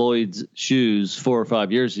Tommy Lloyd's shoes 4 or 5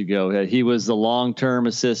 years ago. He was the long-term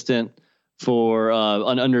assistant for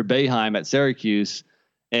under Boeheim at Syracuse,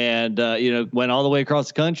 and went all the way across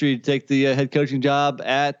the country to take the head coaching job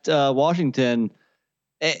at Washington.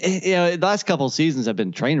 The last couple of seasons have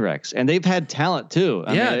been train wrecks, and they've had talent too.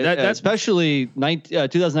 Especially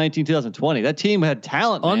 2019, 2020. That team had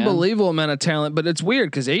talent. Unbelievable amount of talent, but it's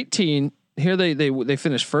weird because 18 here they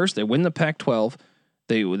finished first. They win the Pac-12.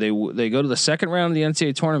 They go to the second round of the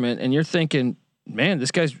NCAA tournament, and you're thinking, man,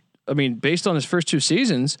 this guy's. Based on his first 2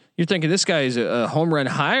 seasons, you're thinking this guy is a home run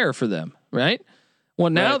hire for them, right?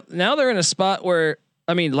 Well, now they're in a spot where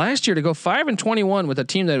last year to go 5-21 with a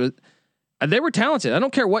team that was. They were talented. I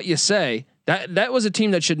don't care what you say. That was a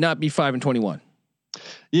team that should not be 5-21.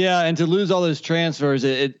 Yeah, and to lose all those transfers,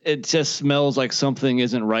 it just smells like something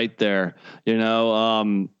isn't right there.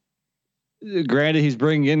 Granted, he's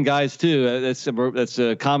bringing in guys too. That's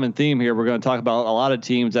a common theme here. We're going to talk about a lot of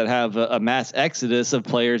teams that have a mass exodus of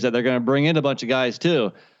players that they're going to bring in a bunch of guys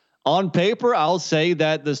too. On paper, I'll say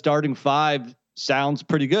that the starting 5 sounds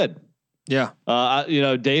pretty good. Yeah.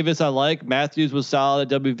 Davis, I like. Matthews was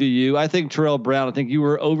solid at WVU. I think Terrell Brown, I think you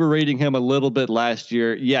were overrating him a little bit last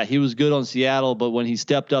year. Yeah, he was good on Seattle, but when he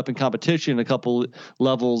stepped up in competition a couple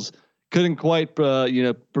levels, couldn't quite,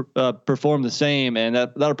 perform the same. And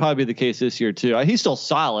that'll probably be the case this year too. He's still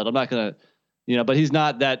solid. I'm not going to, but he's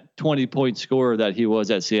not that 20-point scorer that he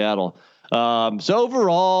was at Seattle. So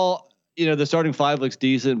overall, the starting 5 looks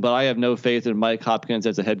decent, but I have no faith in Mike Hopkins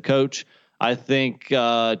as a head coach. I think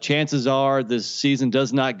chances are this season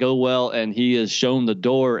does not go well, and he has shown the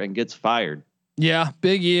door and gets fired. Yeah,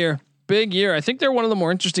 big year. I think they're one of the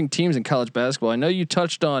more interesting teams in college basketball. I know you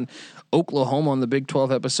touched on Oklahoma on the Big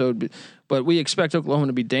 12 episode, but we expect Oklahoma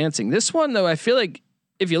to be dancing. This one, though, I feel like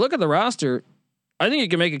if you look at the roster, I think you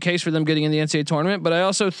can make a case for them getting in the NCAA tournament, but I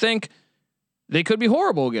also think they could be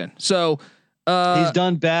horrible again. So he's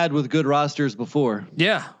done bad with good rosters before.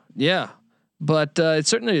 Yeah. But it's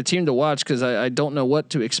certainly a team to watch because I don't know what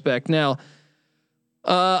to expect now.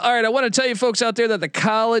 All right, I want to tell you folks out there that the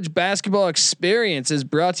college basketball experience is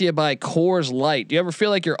brought to you by Coors Light. Do you ever feel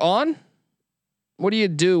like you're on? What do you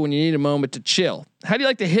do when you need a moment to chill? How do you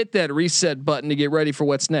like to hit that reset button to get ready for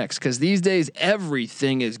what's next? Because these days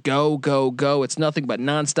everything is go, go, go. It's nothing but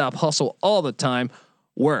nonstop hustle all the time.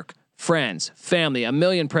 Work, friends, family, a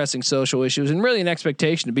million pressing social issues, and really an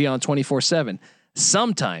expectation to be on 24/7.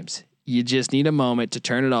 sometimes you just need a moment to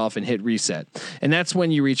turn it off and hit reset. And that's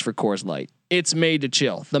when you reach for Coors Light. It's made to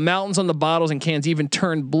chill. The mountains on the bottles and cans even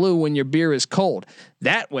turn blue when your beer is cold.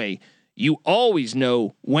 That way, you always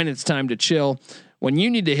know when it's time to chill. When you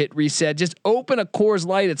need to hit reset, just open a Coors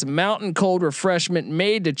Light. It's mountain cold refreshment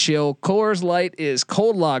made to chill. Coors Light is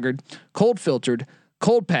cold lagered, cold filtered,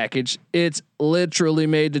 cold packaged. It's literally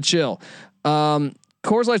made to chill.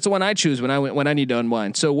 Coors Light's the one I choose when I need to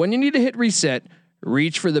unwind. So when you need to hit reset,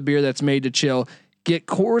 reach for the beer that's made to chill. Get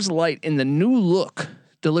Coors Light in the new look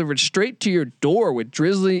delivered straight to your door with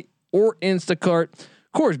Drizzly or Instacart.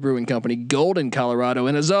 Coors Brewing Company, Golden, Colorado.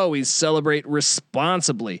 And as always, celebrate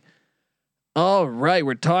responsibly. All right,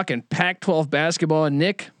 we're talking Pac-12 basketball. And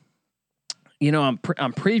Nick, you know, I'm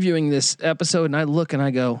previewing this episode and I look and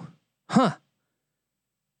I go,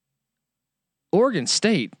 Oregon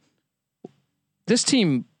State, this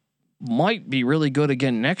team might be really good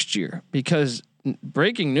again next year, because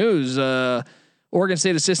breaking news, Oregon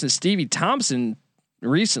State assistant Stevie Thompson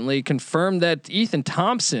recently confirmed that Ethan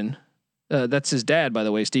Thompson, that's his dad, by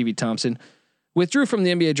the way, Stevie Thompson, withdrew from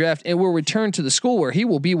the NBA draft and will return to the school where he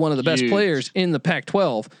will be one of the best players in the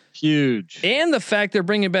Pac-12. Huge. And the fact they're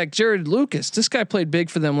bringing back Jared Lucas. This guy played big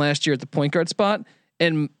for them last year at the point guard spot.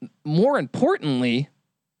 And more importantly,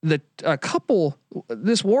 this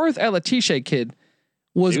Warith Alatishe kid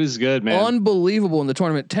he was good, man. Unbelievable in the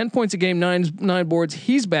tournament. 10 points a game, nine boards.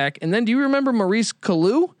 He's back. And then do you remember Maurice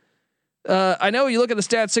Kalu? I know you look at the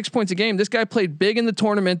stats, 6 points a game. This guy played big in the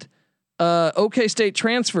tournament. OK State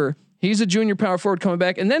transfer. He's a junior power forward coming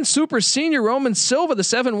back. And then super senior Roman Silva, the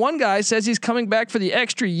 7-1 guy, says he's coming back for the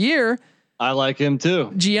extra year. I like him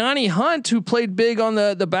too. Gianni Hunt, who played big on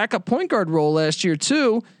the backup point guard role last year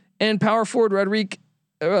too. And power forward Rodrigue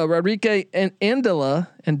and Andela,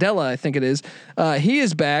 I think it is. He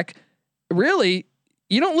is back. Really,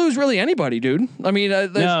 you don't lose really anybody, dude. I mean,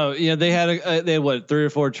 no, they had they had 3 or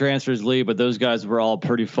 4 transfers leave, but those guys were all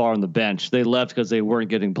pretty far on the bench. They left because they weren't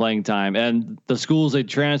getting playing time, and the schools they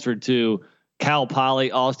transferred to, Cal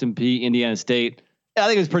Poly, Austin Peay, Indiana State. I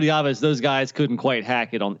think it's pretty obvious those guys couldn't quite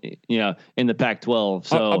hack it on, in the Pac-12.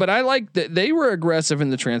 So, but I like that they were aggressive in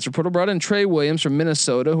the transfer portal. Brought in Trey Williams from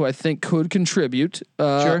Minnesota, who I think could contribute.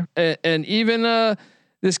 Sure. And even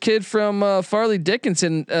this kid from Farley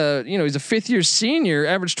Dickinson, he's a 5th-year senior,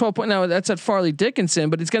 averaged 12 points. Now that's at Farley Dickinson,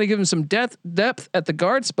 but it's going to give him some depth at the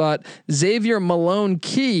guard spot. Xavier Malone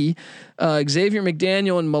Key, Xavier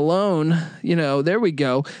McDaniel and Malone. There we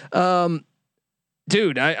go.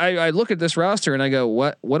 Dude, I look at this roster and I go,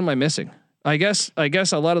 what am I missing? I guess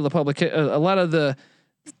a lot of the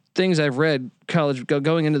things I've read college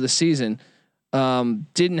going into the season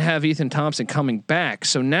didn't have Ethan Thompson coming back.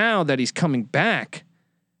 So now that he's coming back,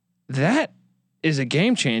 that is a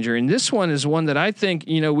game changer. And this one is one that I think,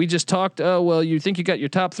 we just talked. Oh, well, you think you got your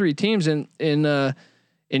top 3 teams in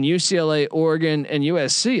UCLA, Oregon, and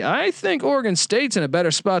USC. I think Oregon State's in a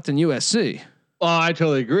better spot than USC. Oh, I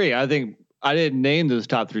totally agree. I think I didn't name those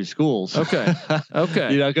top 3 schools. Okay.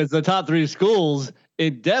 Because the top 3 schools,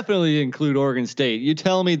 it definitely include Oregon State. You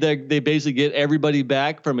tell me that they basically get everybody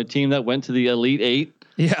back from a team that went to the Elite 8.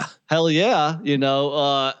 Yeah. Hell yeah.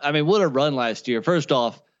 I mean, what a run last year. First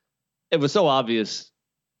off, it was so obvious.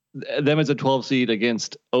 Them as a 12 seed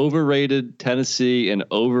against overrated Tennessee and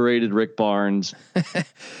overrated Rick Barnes.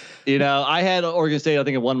 I had Oregon State, I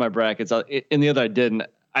think, in one of my brackets. In the other, I didn't.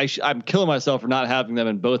 I'm killing myself for not having them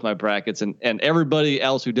in both my brackets, and everybody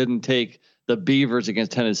else who didn't take the Beavers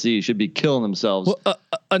against Tennessee should be killing themselves. Well,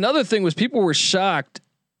 another thing was people were shocked,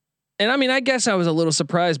 and I mean, I guess I was a little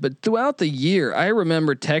surprised, but throughout the year, I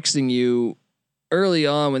remember texting you early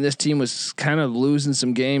on when this team was kind of losing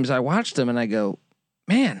some games. I watched them and I go,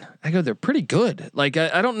 man, they're pretty good. Like,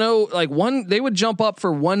 I don't know, like they would jump up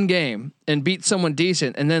for one game and beat someone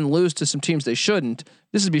decent and then lose to some teams they shouldn't.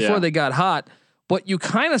 This is before they got hot. But you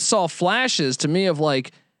kind of saw flashes to me of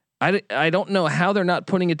like, I don't know how they're not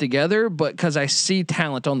putting it together, but because I see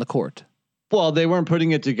talent on the court. Well, they weren't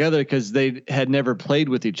putting it together because they had never played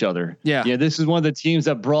with each other. Yeah. This is one of the teams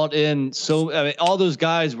that brought in. So I mean, all those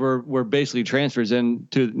guys were basically transfers to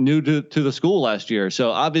the school last year.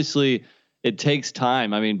 So obviously it takes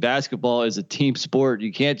time. I mean, basketball is a team sport.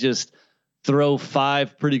 You can't just throw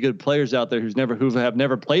 5 pretty good players out there who have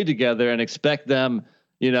never played together and expect them,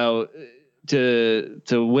 to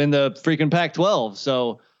win the freaking Pac-12.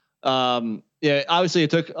 So, obviously it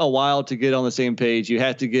took a while to get on the same page. You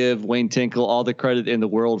have to give Wayne Tinkle all the credit in the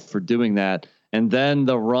world for doing that. And then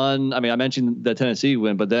the run, I mean, I mentioned the Tennessee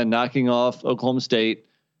win, but then knocking off Oklahoma State,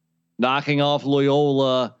 knocking off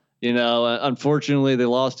Loyola, Unfortunately they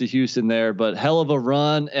lost to Houston there, but hell of a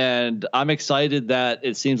run. And I'm excited that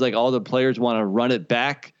it seems like all the players want to run it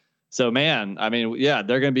back. So man, I mean, yeah,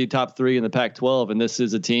 they're going to be top 3 in the Pac-12. And this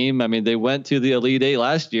is a team. I mean, they went to the Elite 8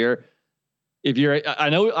 last year. I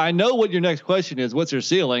know what your next question is. What's your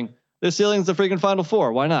ceiling? Their ceiling's the freaking Final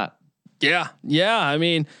Four. Why not? Yeah. I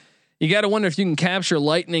mean, you got to wonder if you can capture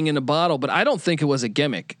lightning in a bottle, but I don't think it was a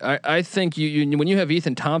gimmick. I think you when you have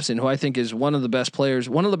Ethan Thompson, who I think is one of the best players,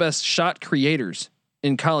 one of the best shot creators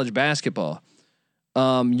in college basketball,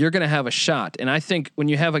 you're going to have a shot. And I think when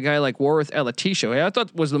you have a guy like Warith Alatisho, I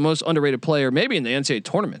thought was the most underrated player, maybe in the NCAA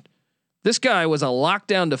tournament. This guy was a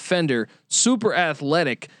lockdown defender, super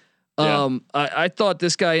athletic. Yeah. I thought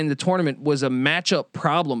this guy in the tournament was a matchup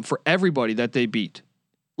problem for everybody that they beat.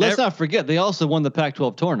 Let's not forget they also won the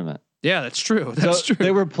Pac-12 tournament. Yeah, that's true. That's true. They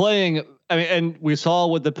were playing. I mean, and we saw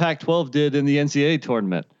what the Pac-12 did in the NCAA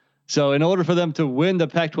tournament. So in order for them to win the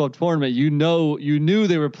Pac-12 tournament, you knew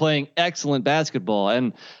they were playing excellent basketball.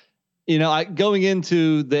 And going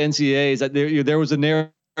into the NCAAs, that there was a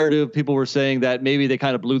narrative. People were saying that maybe they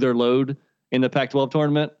kind of blew their load in the Pac-12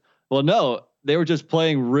 tournament. Well, no, they were just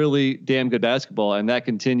playing really damn good basketball, and that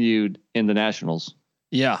continued in the nationals.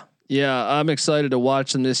 Yeah. I'm excited to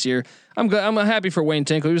watch them this year. I'm happy for Wayne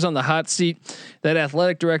Tinkle. He was on the hot seat. That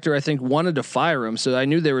athletic director, I think, wanted to fire him, so I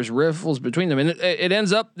knew there was riffles between them. And it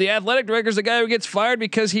ends up the athletic director is the guy who gets fired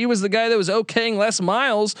because he was the guy that was okaying Les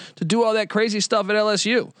Miles to do all that crazy stuff at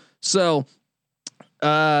LSU. So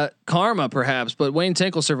karma, perhaps, but Wayne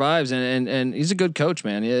Tinkle survives, and he's a good coach,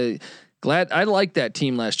 man. Glad I liked that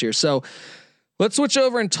team last year. So. Let's switch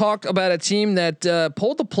over and talk about a team that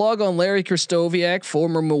pulled the plug on Larry Krystkowiak,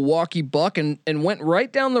 former Milwaukee Buck, and went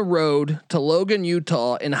right down the road to Logan,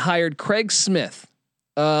 Utah, and hired Craig Smith,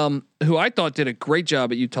 who I thought did a great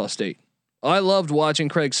job at Utah State. I loved watching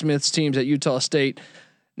Craig Smith's teams at Utah State.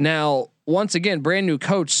 Now, once again, brand new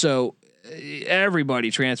coach, so everybody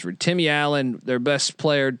transferred. Timmy Allen, their best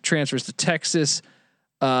player, transfers to Texas.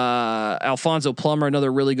 Alfonso Plummer,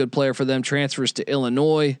 another really good player for them, transfers to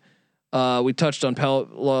Illinois. We touched on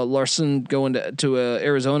Larson going to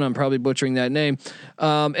Arizona. I'm probably butchering that name.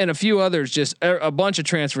 And a few others, just a bunch of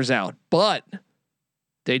transfers out, but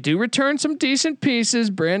they do return some decent pieces.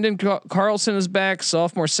 Brandon Carlson is back,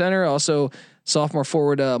 sophomore center, also sophomore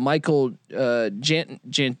forward, Michael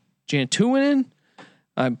Jantuinen.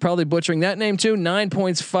 I'm probably butchering that name too. 9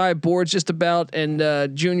 points, 5 boards, just about.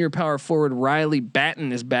 And junior power forward Riley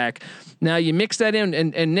Batten is back. Now you mix that in,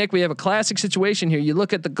 and Nick, we have a classic situation here. You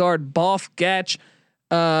look at the guard Boff Gatch.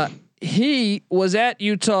 He was at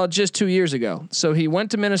Utah just 2 years ago, so he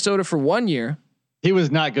went to Minnesota for 1 year. He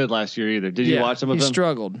was not good last year either. Did you watch some of them? He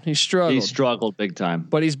struggled. He struggled big time.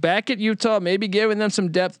 But he's back at Utah, maybe giving them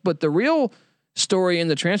some depth. But the real story in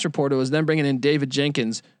the transfer portal was them bringing in David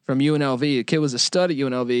Jenkins from UNLV. The kid was a stud at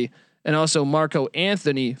UNLV, and also Marco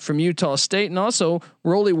Anthony from Utah State, and also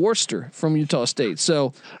Rolly Worcester from Utah State.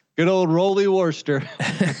 So good old Rolly Worcester.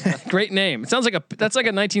 Great name. It sounds like that's like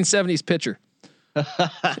a 1970s pitcher.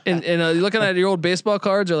 and looking at your old baseball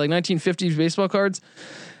cards or like 1950s baseball cards.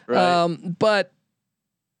 Right. But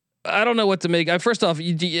I don't know what to make. First off,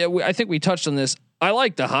 I think we touched on this. I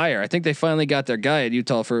like the hire. I think they finally got their guy at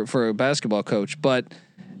Utah for a basketball coach, but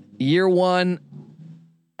year one,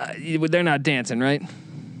 they're not dancing, right?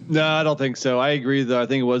 No, I don't think so. I agree though. I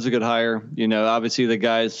think it was a good hire. Obviously the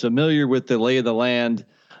guy is familiar with the lay of the land.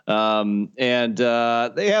 And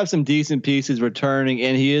they have some decent pieces returning,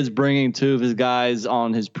 and he is bringing 2 of his guys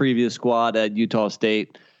on his previous squad at Utah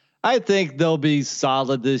State. I think they'll be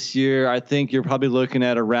solid this year. I think you're probably looking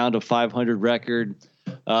at around a 500 record.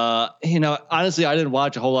 Honestly, I didn't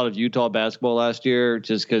watch a whole lot of Utah basketball last year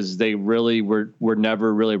just because they really were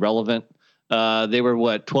never really relevant. They were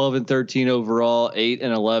 12-13 overall,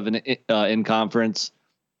 8-11 in conference.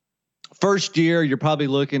 First year, you're probably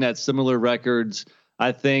looking at similar records.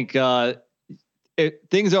 I think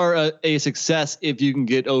things are a success if you can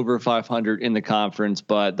get over 500 in the conference,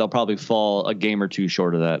 but they'll probably fall a game or 2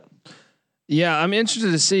 short of that. Yeah, I'm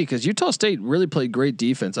interested to see because Utah State really played great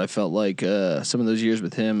defense. I felt like some of those years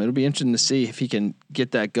with him. It'll be interesting to see if he can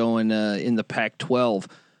get that going in the Pac-12.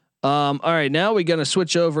 All right, now we're going to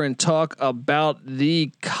switch over and talk about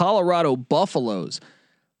the Colorado Buffaloes.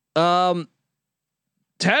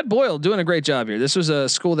 Tad Boyle doing a great job here. This was a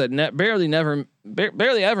school that barely ever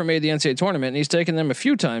made the NCAA tournament, and he's taken them a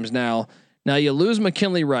few times now. Now you lose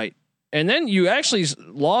McKinley Wright. And then you actually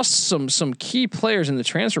lost some key players in the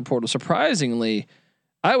transfer portal. Surprisingly,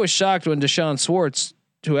 I was shocked when Deshaun Swartz,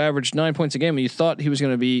 who averaged 9 points a game, and you thought he was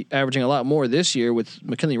going to be averaging a lot more this year with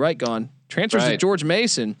McKinley Wright gone, transfers to George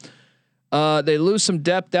Mason. They lose some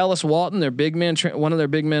depth. Dallas Walton, their big man, one of their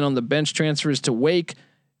big men on the bench, transfers to Wake.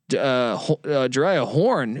 Jariah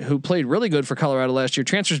Horn, who played really good for Colorado last year,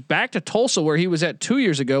 transfers back to Tulsa, where he was at 2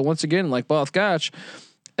 years ago. Once again, like Both Gotch.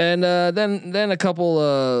 And then a couple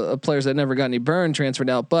of players that never got any burn transferred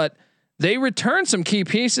out, but they returned some key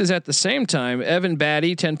pieces at the same time. Evan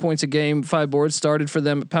Batty, 10 points a game, 5 boards, started for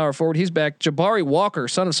them at power forward. He's back. Jabari Walker,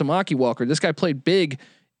 son of Samaki Walker. This guy played big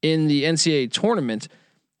in the NCAA tournament.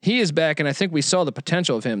 He is back, and I think we saw the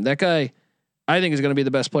potential of him. That guy, I think, is going to be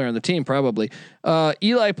the best player on the team, probably.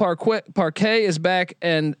 Eli Parquet is back,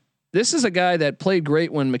 and this is a guy that played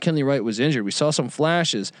great when McKinley Wright was injured. We saw some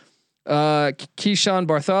flashes. Keyshawn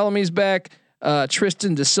Bartholomew's back.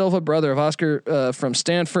 Tristan Da Silva, brother of Oscar from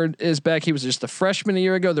Stanford, is back. He was just a freshman a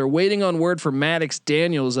year ago. They're waiting on word for Maddox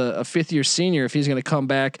Daniels, a fifth-year senior, if he's going to come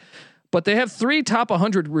back. But they have 3 top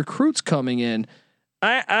 100 recruits coming in.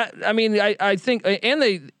 I think,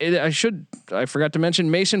 and I forgot to mention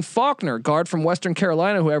Mason Faulkner, guard from Western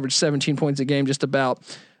Carolina, who averaged 17 points a game just about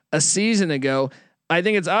a season ago. I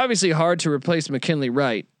think it's obviously hard to replace McKinley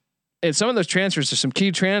Wright. And some of those transfers are some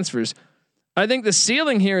key transfers. I think the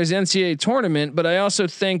ceiling here is NCAA tournament, but I also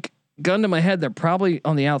think, gun to my head, they're probably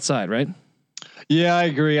on the outside, right? Yeah, I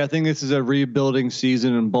agree. I think this is a rebuilding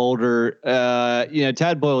season in Boulder.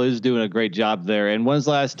 Tad Boyle is doing a great job there. And when's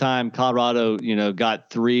the last time Colorado, got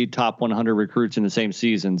 3 top 100 recruits in the same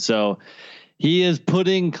season? So he is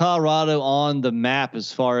putting Colorado on the map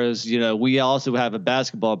as far as, we also have a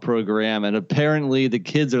basketball program, and apparently the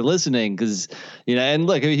kids are listening because, and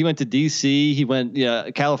look, he went to DC, he went,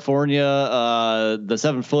 California, the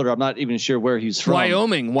 7-footer. I'm not even sure where he's from.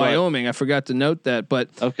 Wyoming. I forgot to note that, but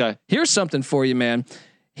okay. Here's something for you, man.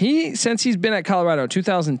 Since he's been at Colorado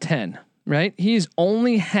 2010, right? He's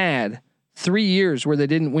only had 3 years where they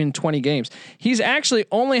didn't win 20 games. He's actually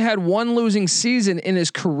only had 1 losing season in his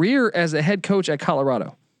career as a head coach at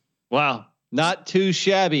Colorado. Wow. Not too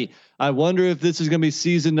shabby. I wonder if this is going to be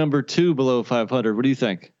season number 2 below 500. What do you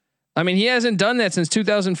think? I mean, he hasn't done that since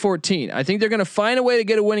 2014. I think they're going to find a way to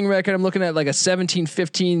get a winning record. I'm looking at like a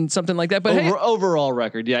 17-15, something like that. But overall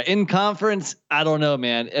record. Yeah. In conference, I don't know,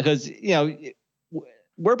 man, because,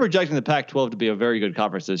 we're projecting the Pac-12 to be a very good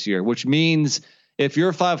conference this year, which means if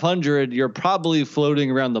you're 500, you're probably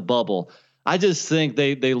floating around the bubble. I just think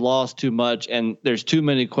they lost too much, and there's too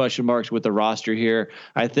many question marks with the roster here.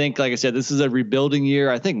 I think, like I said, this is a rebuilding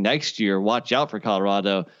year. I think next year, watch out for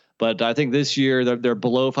Colorado. But I think this year they're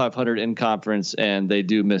below 500 in conference, and they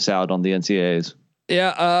do miss out on the NCAAs.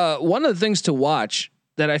 Yeah, one of the things to watch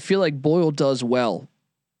that I feel like Boyle does well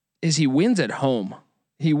is he wins at home.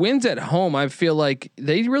 I feel like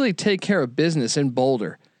they really take care of business in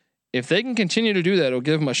Boulder. If they can continue to do that, it'll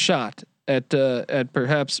give them a shot at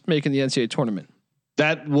perhaps making the NCAA tournament.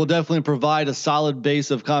 That will definitely provide a solid base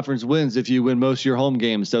of conference wins if you win most of your home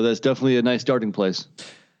games. So that's definitely a nice starting place.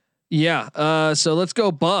 Yeah. So let's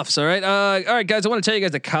go Buffs. All right. All right, guys. I want to tell you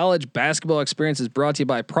guys the college basketball experience is brought to you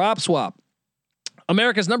by PropSwap,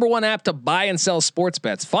 America's #1 app to buy and sell sports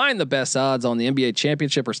bets. Find the best odds on the NBA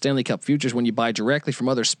championship or Stanley Cup futures when you buy directly from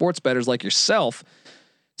other sports bettors like yourself.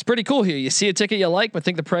 It's pretty cool here. You see a ticket you like, but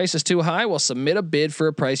think the price is too high? Well, submit a bid for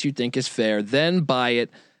a price you think is fair, then buy it.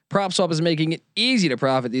 PropSwap is making it easy to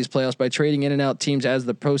profit these playoffs by trading in and out teams as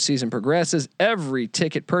the postseason progresses. Every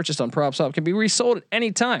ticket purchased on PropSwap can be resold at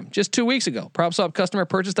any time. Just 2 weeks ago, PropSwap customer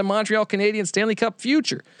purchased a Montreal Canadiens Stanley Cup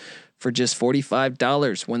future for just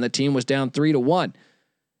 $45 when the team was down 3-1.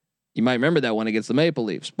 You might remember that one against the Maple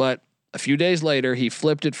Leafs, but a few days later, he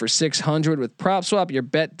flipped it for $600 with PropSwap. Your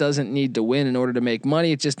bet doesn't need to win in order to make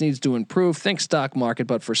money. It just needs to improve. Think stock market,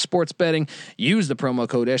 but for sports betting, use the promo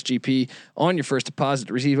code SGP on your first deposit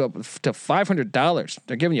to receive up to $500.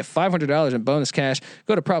 They're giving you $500 in bonus cash.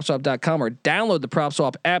 Go to PropSwap.com or download the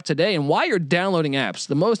PropSwap app today. And while you're downloading apps,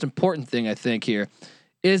 the most important thing I think here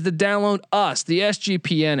is to download us, the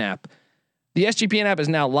SGPN app. The SGPN app is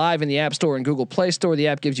now live in the App Store and Google Play Store. The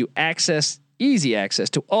app gives you easy access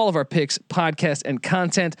to all of our picks, podcasts, and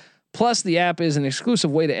content. Plus, the app is an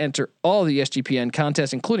exclusive way to enter all the SGPN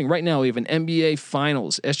contests, including right now we have an NBA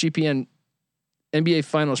Finals, SGPN NBA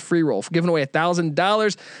Finals free roll, giving away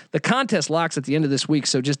 $1,000. The contest locks at the end of this week,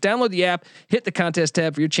 so just download the app, hit the contest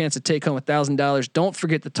tab for your chance to take home $1,000. Don't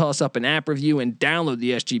forget to toss up an app review and download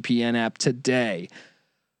the SGPN app today.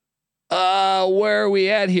 Where are we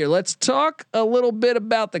at here? Let's talk a little bit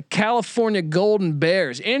about the California Golden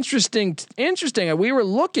Bears. Interesting. We were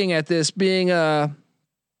looking at this being, with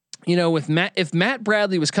if Matt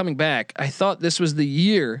Bradley was coming back, I thought this was the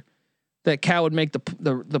year that Cal would make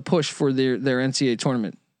the push for their NCAA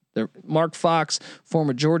tournament. Mark Fox,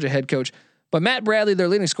 former Georgia head coach, but Matt Bradley, their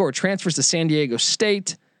leading scorer, transfers to San Diego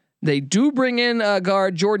State. They do bring in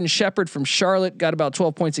guard Jordan Shepard from Charlotte, got about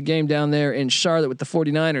 12 points a game down there in Charlotte with the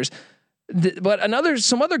 49ers. But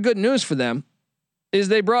some other good news for them is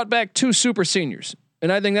they brought back 2 super seniors.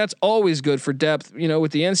 And I think that's always good for depth,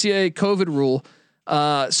 with the NCAA COVID rule.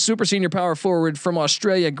 Super senior power forward from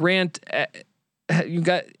Australia, Grant, you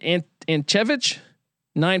got Antchevich,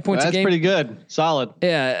 9 points a game. That's pretty good. Solid.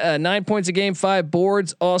 Yeah. 9 points a game, 5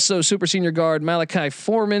 boards. Also super senior guard Malachi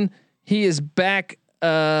Foreman. He is back. Is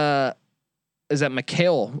that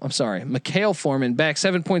McHale? I'm sorry. McHale Foreman back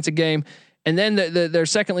 7 points a game. And then their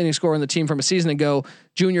second leading scorer on the team from a season ago,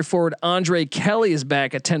 junior forward Andre Kelly is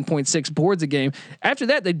back at 10.6 boards a game. After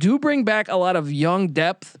that, they do bring back a lot of young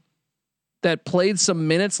depth that played some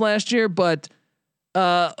minutes last year, but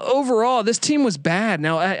overall this team was bad.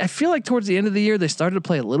 Now I feel like towards the end of the year, they started to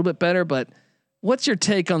play a little bit better, but what's your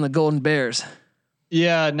take on the Golden Bears?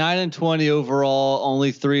 Yeah, 9-20 overall,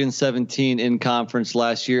 only 3-17 in conference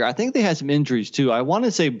last year. I think they had some injuries too. I want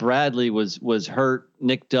to say Bradley was hurt,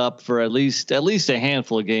 nicked up for at least a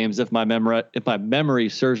handful of games, if my memory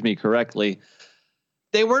serves me correctly.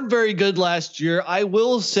 They weren't very good last year. I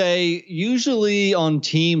will say, usually on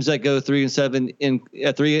teams that go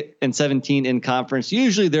 3-17 in conference,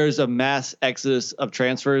 usually there's a mass exodus of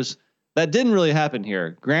transfers. That didn't really happen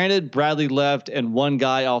here. Granted, Bradley left and one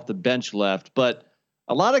guy off the bench left, but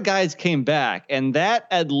a lot of guys came back, and that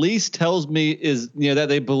at least tells me that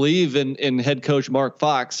they believe in head coach Mark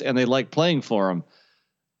Fox and they like playing for him.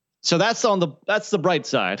 So that's the bright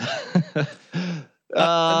side.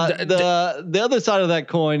 The other side of that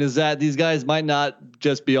coin is that these guys might not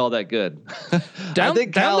just be all that good. I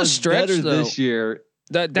think down the stretch though, this year.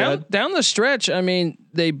 Down the stretch, I mean,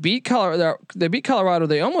 they beat Colorado.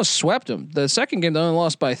 They almost swept them. The second game, they only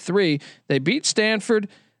lost by 3. They beat Stanford.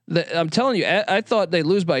 I'm telling you, I thought they'd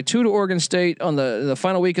lose by 2 to Oregon State on the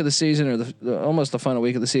final week of the season, or almost the final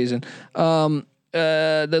week of the season.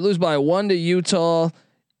 They lose by 1 to Utah.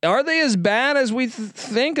 Are they as bad as we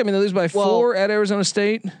think? I mean, they lose by 4 at Arizona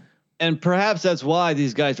State. And perhaps that's why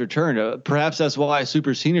these guys returned. Perhaps that's why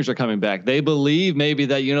super seniors are coming back. They believe maybe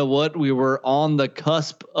that, we were on the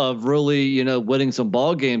cusp of really, winning some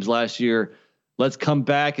ball games last year. Let's come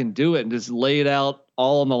back and do it and just lay it out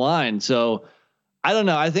all on the line. So I don't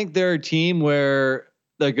know. I think they're a team where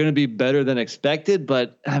they're going to be better than expected,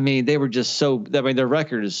 but I mean, they were just their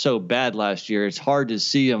record is so bad last year. It's hard to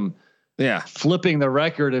see them flipping the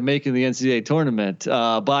record and making the NCAA tournament.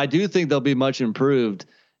 But I do think they'll be much improved.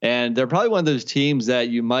 And they're probably one of those teams that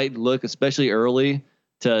you might look, especially early,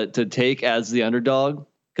 to take as the underdog,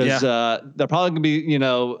 because they're probably going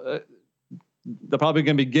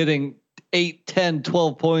to be, getting 8, 10,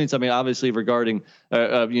 12 points. I mean, obviously regarding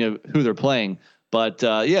who they're playing, but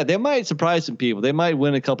they might surprise some people. They might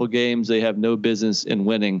win a couple games they have no business in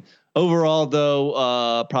winning. Overall,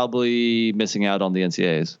 though, probably missing out on the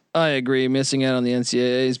NCAAs. I agree, missing out on the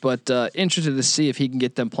NCAAs, but interested to see if he can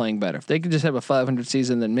get them playing better. If they can just have a 500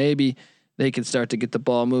 season, then maybe they can start to get the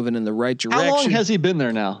ball moving in the right direction. How long has he been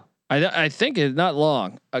there now? I think it's not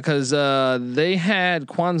long, because they had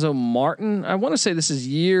Quanzo Martin. I want to say this is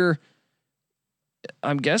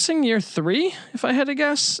I'm guessing year 3, if I had to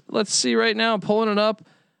guess. Let's see right now. I'm pulling it up.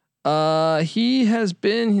 He is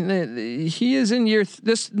in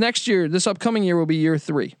this upcoming year will be year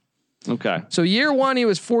 3. Okay. So year 1, he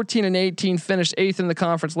was 14-18, finished 8th in the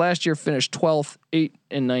conference. Last year finished 12th,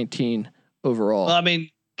 8-19 overall. Well, I mean,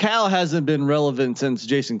 Cal hasn't been relevant since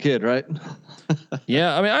Jason Kidd, right?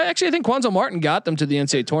 Yeah. I mean, I think Quanzo Martin got them to the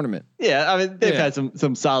NCAA tournament. Yeah. I mean, they've had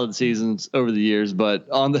some solid seasons over the years, but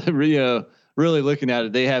on the really looking at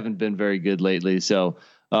it, they haven't been very good lately. So,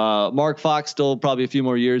 Mark Fox still probably a few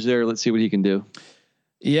more years there. Let's see what he can do.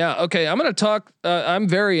 Yeah. Okay. I'm going to talk. I'm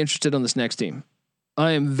very interested on this next team.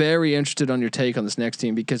 I am very interested on your take on this next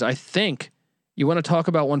team, because I think you want to talk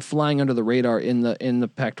about one flying under the radar in the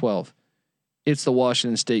Pac-12. It's the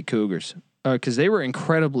Washington State Cougars, because they were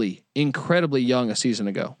incredibly young a season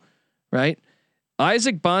ago, right?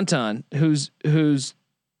 Isaac Bonton, who's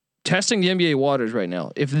testing the NBA waters right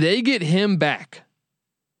now. If they get him back,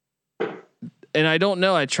 and I don't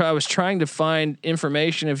know, I was trying to find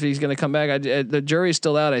information if he's going to come back. The jury's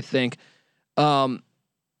still out, I think.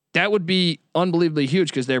 That would be unbelievably huge,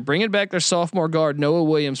 because they're bringing back their sophomore guard Noah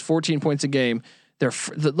Williams, 14 points a game.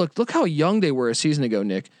 Look how young they were a season ago,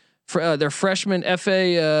 Nick. Their freshman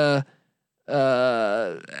F.A.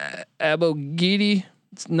 Abogidi,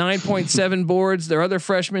 9.7 boards. Their other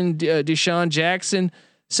freshman Deshaun Jackson,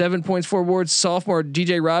 7 points, 4 boards. Sophomore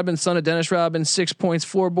DJ Rodman, son of Dennis Rodman, 6 points,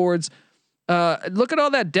 4 boards. Look at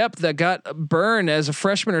all that depth that got burned as a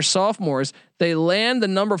freshman or sophomores. They land the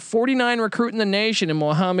number 49 recruit in the nation in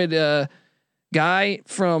Mohammed guy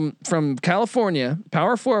from California,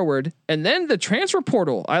 power forward, and then the transfer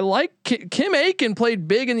portal. I like Kim Aiken played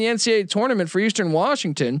big in the NCAA tournament for Eastern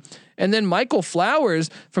Washington, and then Michael Flowers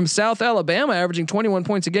from South Alabama, averaging 21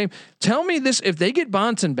 points a game. Tell me this: if they get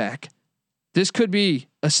Bonson back, this could be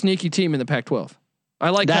a sneaky team in the Pac-12. I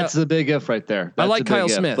like that's the big if right there. I like Kyle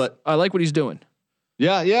Smith, but I like what he's doing.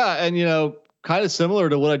 Yeah, and kind of similar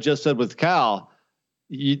to what I just said with Cal.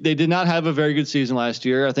 They did not have a very good season last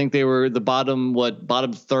year. I think they were the bottom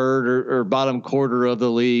third or bottom quarter of the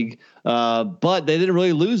league. But they didn't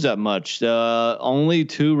really lose that much. Only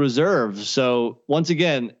 2 reserves. So once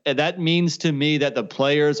again, that means to me that the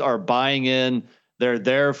players are buying in. They're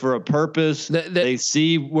there for a purpose. They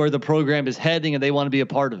see where the program is heading and they want to be a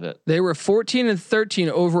part of it. They were 14-13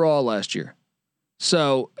 overall last year.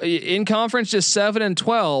 So in conference, just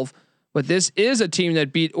 7-12. But this is a team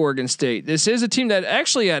that beat Oregon State. This is a team that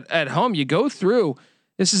actually at home you go through.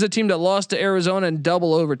 This is a team that lost to Arizona in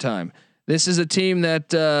double overtime. This is a team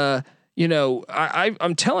that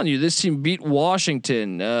I'm telling you, this team beat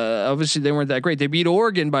Washington. Obviously they weren't that great. They beat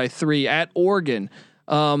Oregon by 3 at Oregon.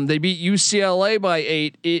 They beat UCLA by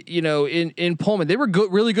 8. In Pullman, they were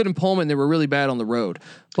good, really good in Pullman. They were really bad on the road.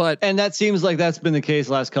 And that seems like that's been the case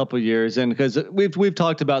the last couple of years. And because we've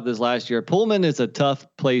talked about this last year, Pullman is a tough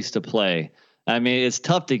place to play. I mean, it's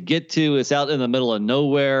tough to get to. It's out in the middle of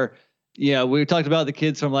nowhere. We talked about the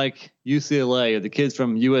kids from like UCLA or the kids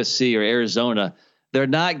from USC or Arizona. They're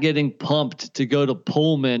not getting pumped to go to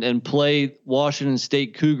Pullman and play Washington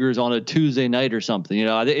State Cougars on a Tuesday night or something.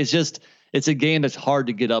 It's a game that's hard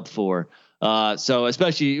to get up for. So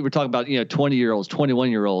especially we're talking about 20-year-olds,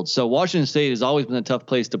 21-year-olds. So Washington State has always been a tough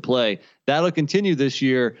place to play. That'll continue this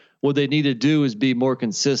year. What they need to do is be more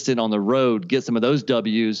consistent on the road, get some of those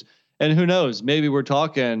W's, and who knows? Maybe we're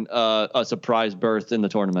talking a surprise berth in the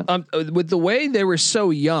tournament. With the way they were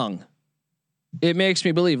so young, it makes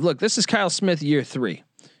me believe. Look, this is Kyle Smith, year 3.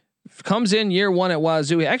 Comes in year 1 at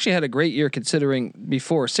Wazoo. He actually had a great year considering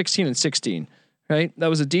before 16-16. Right, that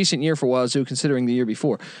was a decent year for Wazoo considering the year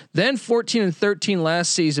before. Then 14-13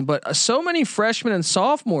 last season, but so many freshmen and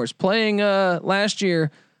sophomores playing last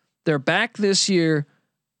year. They're back this year.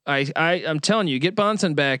 I'm telling you, get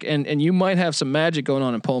Bonson back, and you might have some magic going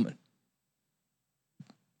on in Pullman.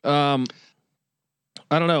 I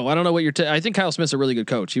don't know. I don't know what you're. I think Kyle Smith's a really good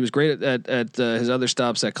coach. He was great at his other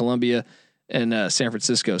stops at Columbia and San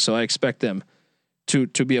Francisco. So I expect them to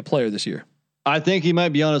be a player this year. I think he might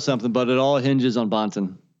be onto something, but it all hinges on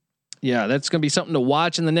Bonson. Yeah, that's going to be something to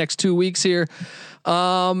watch in the next 2 weeks here.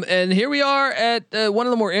 And here we are at one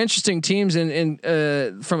of the more interesting teams in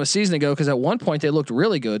from a season ago, because at one point they looked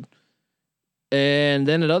really good, and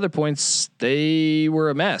then at other points they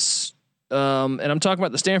were a mess. And I'm talking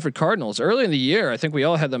about the Stanford Cardinals. Early in the year, I think we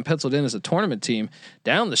all had them penciled in as a tournament team.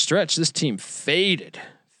 Down the stretch, this team faded.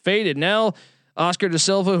 Now, Oscar Da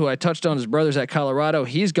Silva, who I touched on, his brother's at Colorado.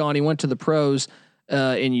 He's gone. He went to the pros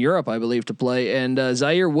in Europe, I believe, to play. And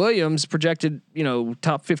Zaire Williams, projected,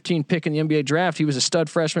 top 15 pick in the NBA draft. He was a stud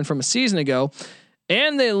freshman from a season ago.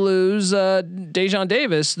 And they lose Dejon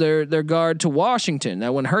Davis, their guard, to Washington.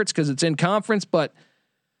 That one hurts because it's in conference, but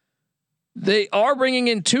they are bringing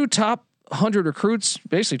in 2 top 100 recruits,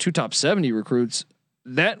 basically 2 top 70 recruits.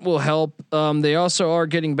 That will help. They also are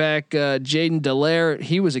getting back Jaden Dallaire.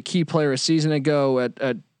 He was a key player a season ago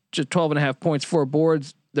at just 12.5 points, 4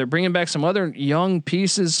 boards. They're bringing back some other young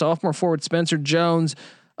pieces. Sophomore forward Spencer Jones,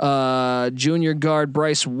 junior guard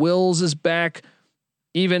Bryce Wills is back.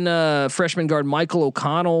 Even freshman guard Michael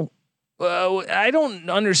O'Connell. I don't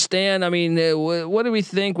understand. I mean, what do we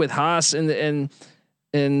think with Haas and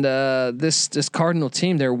this Cardinal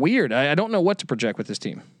team? They're weird. I don't know what to project with this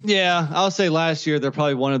team. Yeah, I'll say last year they're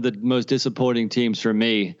probably one of the most disappointing teams for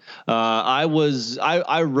me. I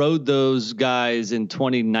rode those guys in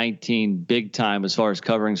 2019 big time as far as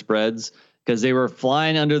covering spreads, because they were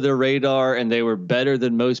flying under the radar and they were better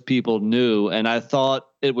than most people knew. And I thought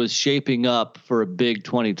it was shaping up for a big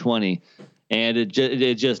 2020. And it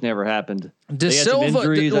just never happened. Da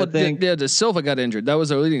Silva got injured. That was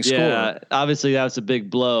their leading scorer. Yeah, obviously that was a big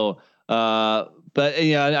blow. But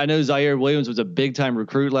I know Zaire Williams was a big time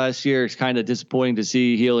recruit last year. It's kind of disappointing to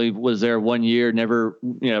see he only was there 1 year, never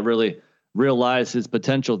really realized his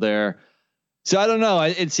potential there. So I don't know.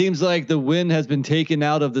 It seems like the wind has been taken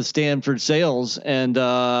out of the Stanford sails, and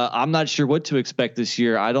I'm not sure what to expect this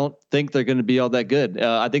year. I don't think they're going to be all that good.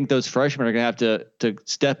 I think those freshmen are going to have to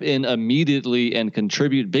step in immediately and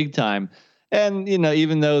contribute big time. And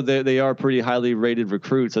even though they are pretty highly rated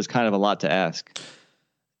recruits, that's kind of a lot to ask.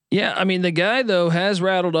 Yeah, I mean the guy though has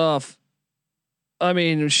rattled off I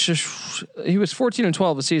mean, he was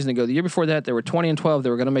 14-12 a season ago. The year before that, they were 20-12. They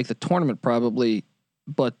were going to make the tournament probably,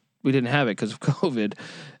 but we didn't have it because of COVID.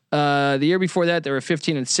 The year before that, they were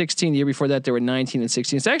 15-16. The year before that, they were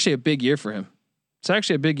 19-16. It's actually a big year for him.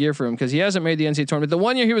 Because he hasn't made the NCAA tournament. The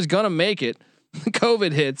one year he was going to make it,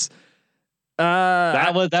 COVID hits.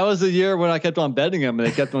 That was the year when I kept on betting him and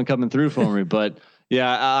they kept on coming through for me. But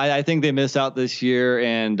yeah, I think they missed out this year.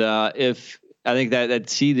 And if I think that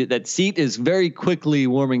seat is very quickly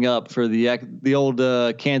warming up for the old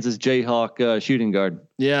Kansas Jayhawk shooting guard.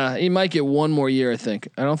 Yeah, he might get one more year. I think.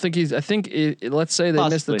 I don't think he's. I think let's say they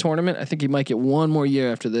missed the tournament. I think he might get one more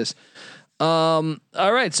year after this. All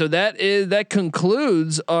right, so that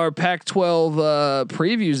concludes our Pac-12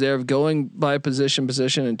 previews there of going by position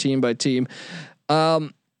and team by team.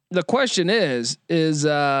 The question is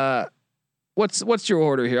what's your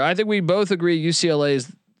order here? I think we both agree UCLA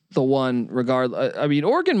is the one. Regardless, I mean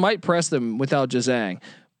Oregon might press them without Jazang,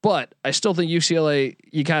 but I still think UCLA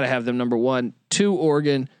you gotta have them number 1, 2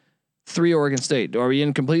 Oregon, 3 Oregon State. Are we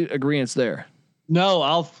in complete agreement there? No,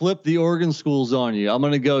 I'll flip the Oregon schools on you. I'm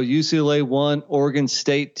going to go UCLA 1, Oregon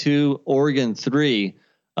State 2, Oregon 3.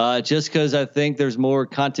 Just because I think there's more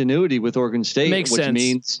continuity with Oregon State, Makes which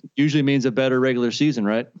sense. usually means a better regular season,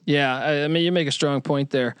 right? Yeah, I mean you make a strong point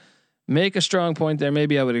there.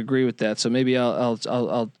 Maybe I would agree with that. So maybe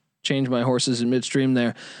I'll change my horses in midstream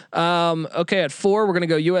there. Okay, at 4 we're going to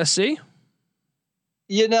go USC.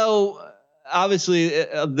 You know, obviously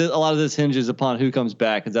a lot of this hinges upon who comes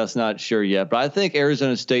back, because that's not sure yet. But I think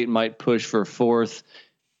Arizona State might push for 4th,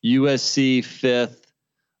 USC 5th,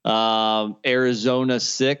 Arizona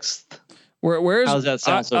 6th. Where's how's that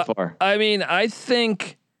sound so far? I mean, I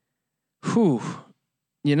think,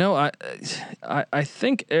 you know, I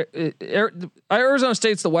think Arizona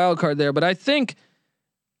State's the wild card there, but I think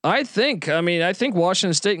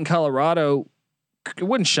Washington State and Colorado. It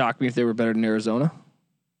wouldn't shock me if they were better than Arizona.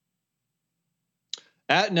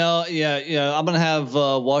 No, yeah. I'm gonna have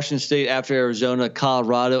Washington State after Arizona,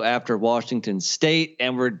 Colorado after Washington State,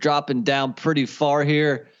 and we're dropping down pretty far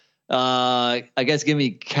here. I guess give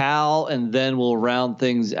me Cal, and then we'll round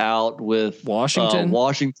things out with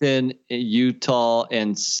Washington, Utah,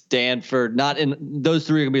 and Stanford. Not in those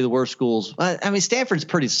 3 are gonna be the worst schools. I mean, Stanford's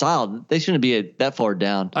pretty solid. They shouldn't be that far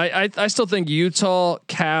down. I still think Utah,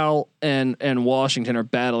 Cal, and Washington are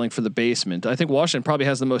battling for the basement. I think Washington probably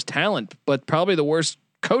has the most talent, but probably the worst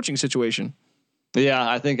coaching situation. Yeah,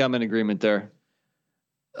 I think I'm in agreement there.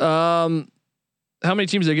 How many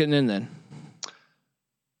teams are getting in then?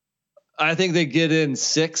 I think they get in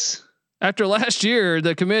 6. After last year,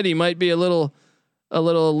 the committee might be a little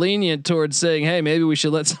lenient towards saying, "Hey, maybe we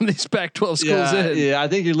should let some of these Pac-12 schools in." Yeah, I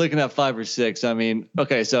think you're looking at 5 or 6. I mean,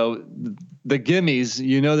 okay, so the gimmies,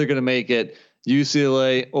 you know, they're going to make it: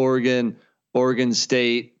 UCLA, Oregon, Oregon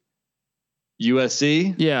State,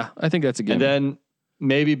 USC. Yeah, I think that's a gimme. And then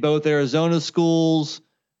maybe both Arizona schools.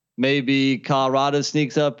 Maybe Colorado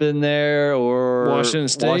sneaks up in there, or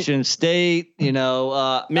Washington State. You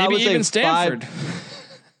know, maybe even Stanford.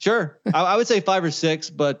 Sure, I would say 5 or 6,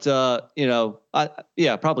 but you know,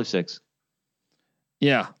 probably 6.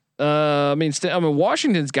 Yeah, I mean,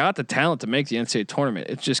 Washington's got the talent to make the NCAA tournament.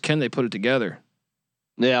 It's just, can they put it together?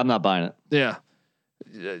 Yeah, I'm not buying it. Yeah,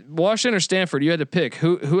 Washington or Stanford, you had to pick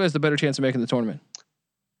who has the better chance of making the tournament.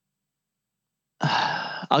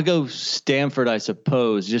 I'll go Stanford, I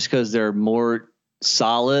suppose, just because they're more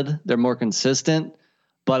solid, they're more consistent.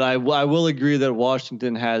 But I will agree that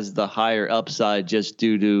Washington has the higher upside just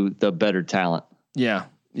due to the better talent. Yeah,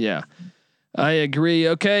 I agree.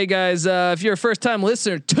 Okay, guys, if you're a first-time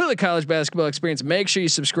listener to the College Basketball Experience, make sure you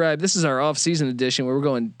subscribe. This is our off-season edition where we're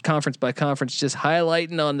going conference by conference, just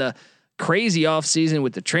highlighting on the crazy offseason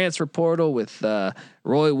with the transfer portal, with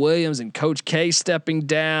Roy Williams and Coach K stepping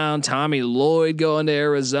down, Tommy Lloyd going to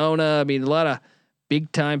Arizona. I mean, a lot of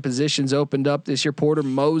big time positions opened up this year. Porter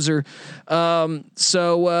Moser.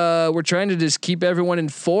 So we're trying to just keep everyone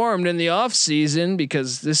informed in the offseason,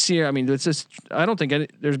 because this year, I mean, it's just, I don't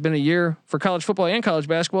think there's been a year for college football and college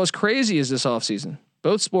basketball as crazy as this offseason.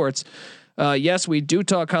 Both sports. Yes, we do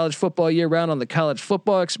talk college football year round on the College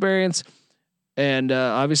Football Experience. And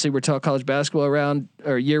obviously, we're talking college basketball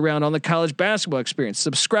year round on the College Basketball Experience.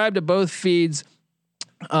 Subscribe to both feeds.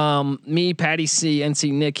 Me, Patty C,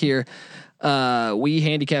 NC Nick here. We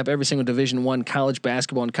handicap every single Division I college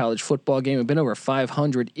basketball and college football game. We've been over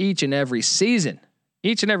 500 each and every season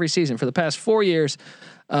for the past 4 years.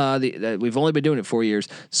 We've only been doing it 4 years.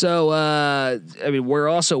 So, I mean, we're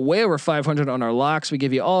also way over 500 on our locks. We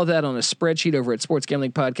give you all of that on a spreadsheet over at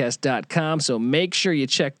sportsgamblingpodcast.com. So make sure you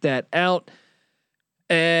check that out.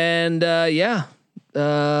 And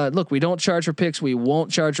Look, we don't charge for picks. We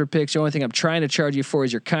won't charge for picks. The only thing I'm trying to charge you for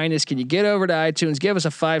is your kindness. Can you get over to iTunes, give us a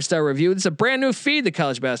 5-star review? This is a brand new feed, the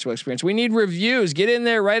College Basketball Experience. We need reviews. Get in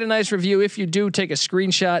there, write a nice review. If you do, take a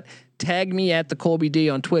screenshot, tag me at the Colby D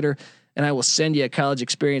on Twitter, and I will send you a College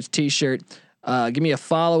Experience t-shirt. Give me a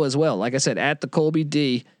follow as well. Like I said, at the Colby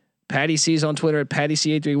D. Patty C's on Twitter at Patty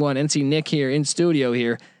C831. NC Nick here in studio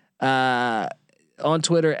here. On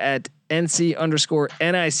Twitter at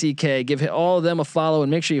NC_NICK. Give all of them a follow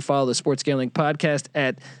and make sure you follow the Sports Gambling Podcast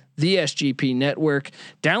at the SGP Network.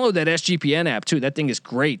 Download that SGPN app too. That thing is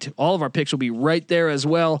great. All of our picks will be right there as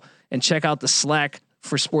well. And check out the Slack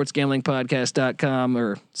for sportsgamblingpodcast.com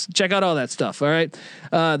or check out all that stuff. All right.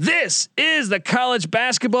 This is the College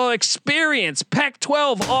Basketball Experience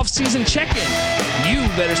Pac-12 offseason check-in. You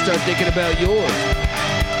better start thinking about yours.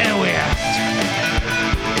 And we out.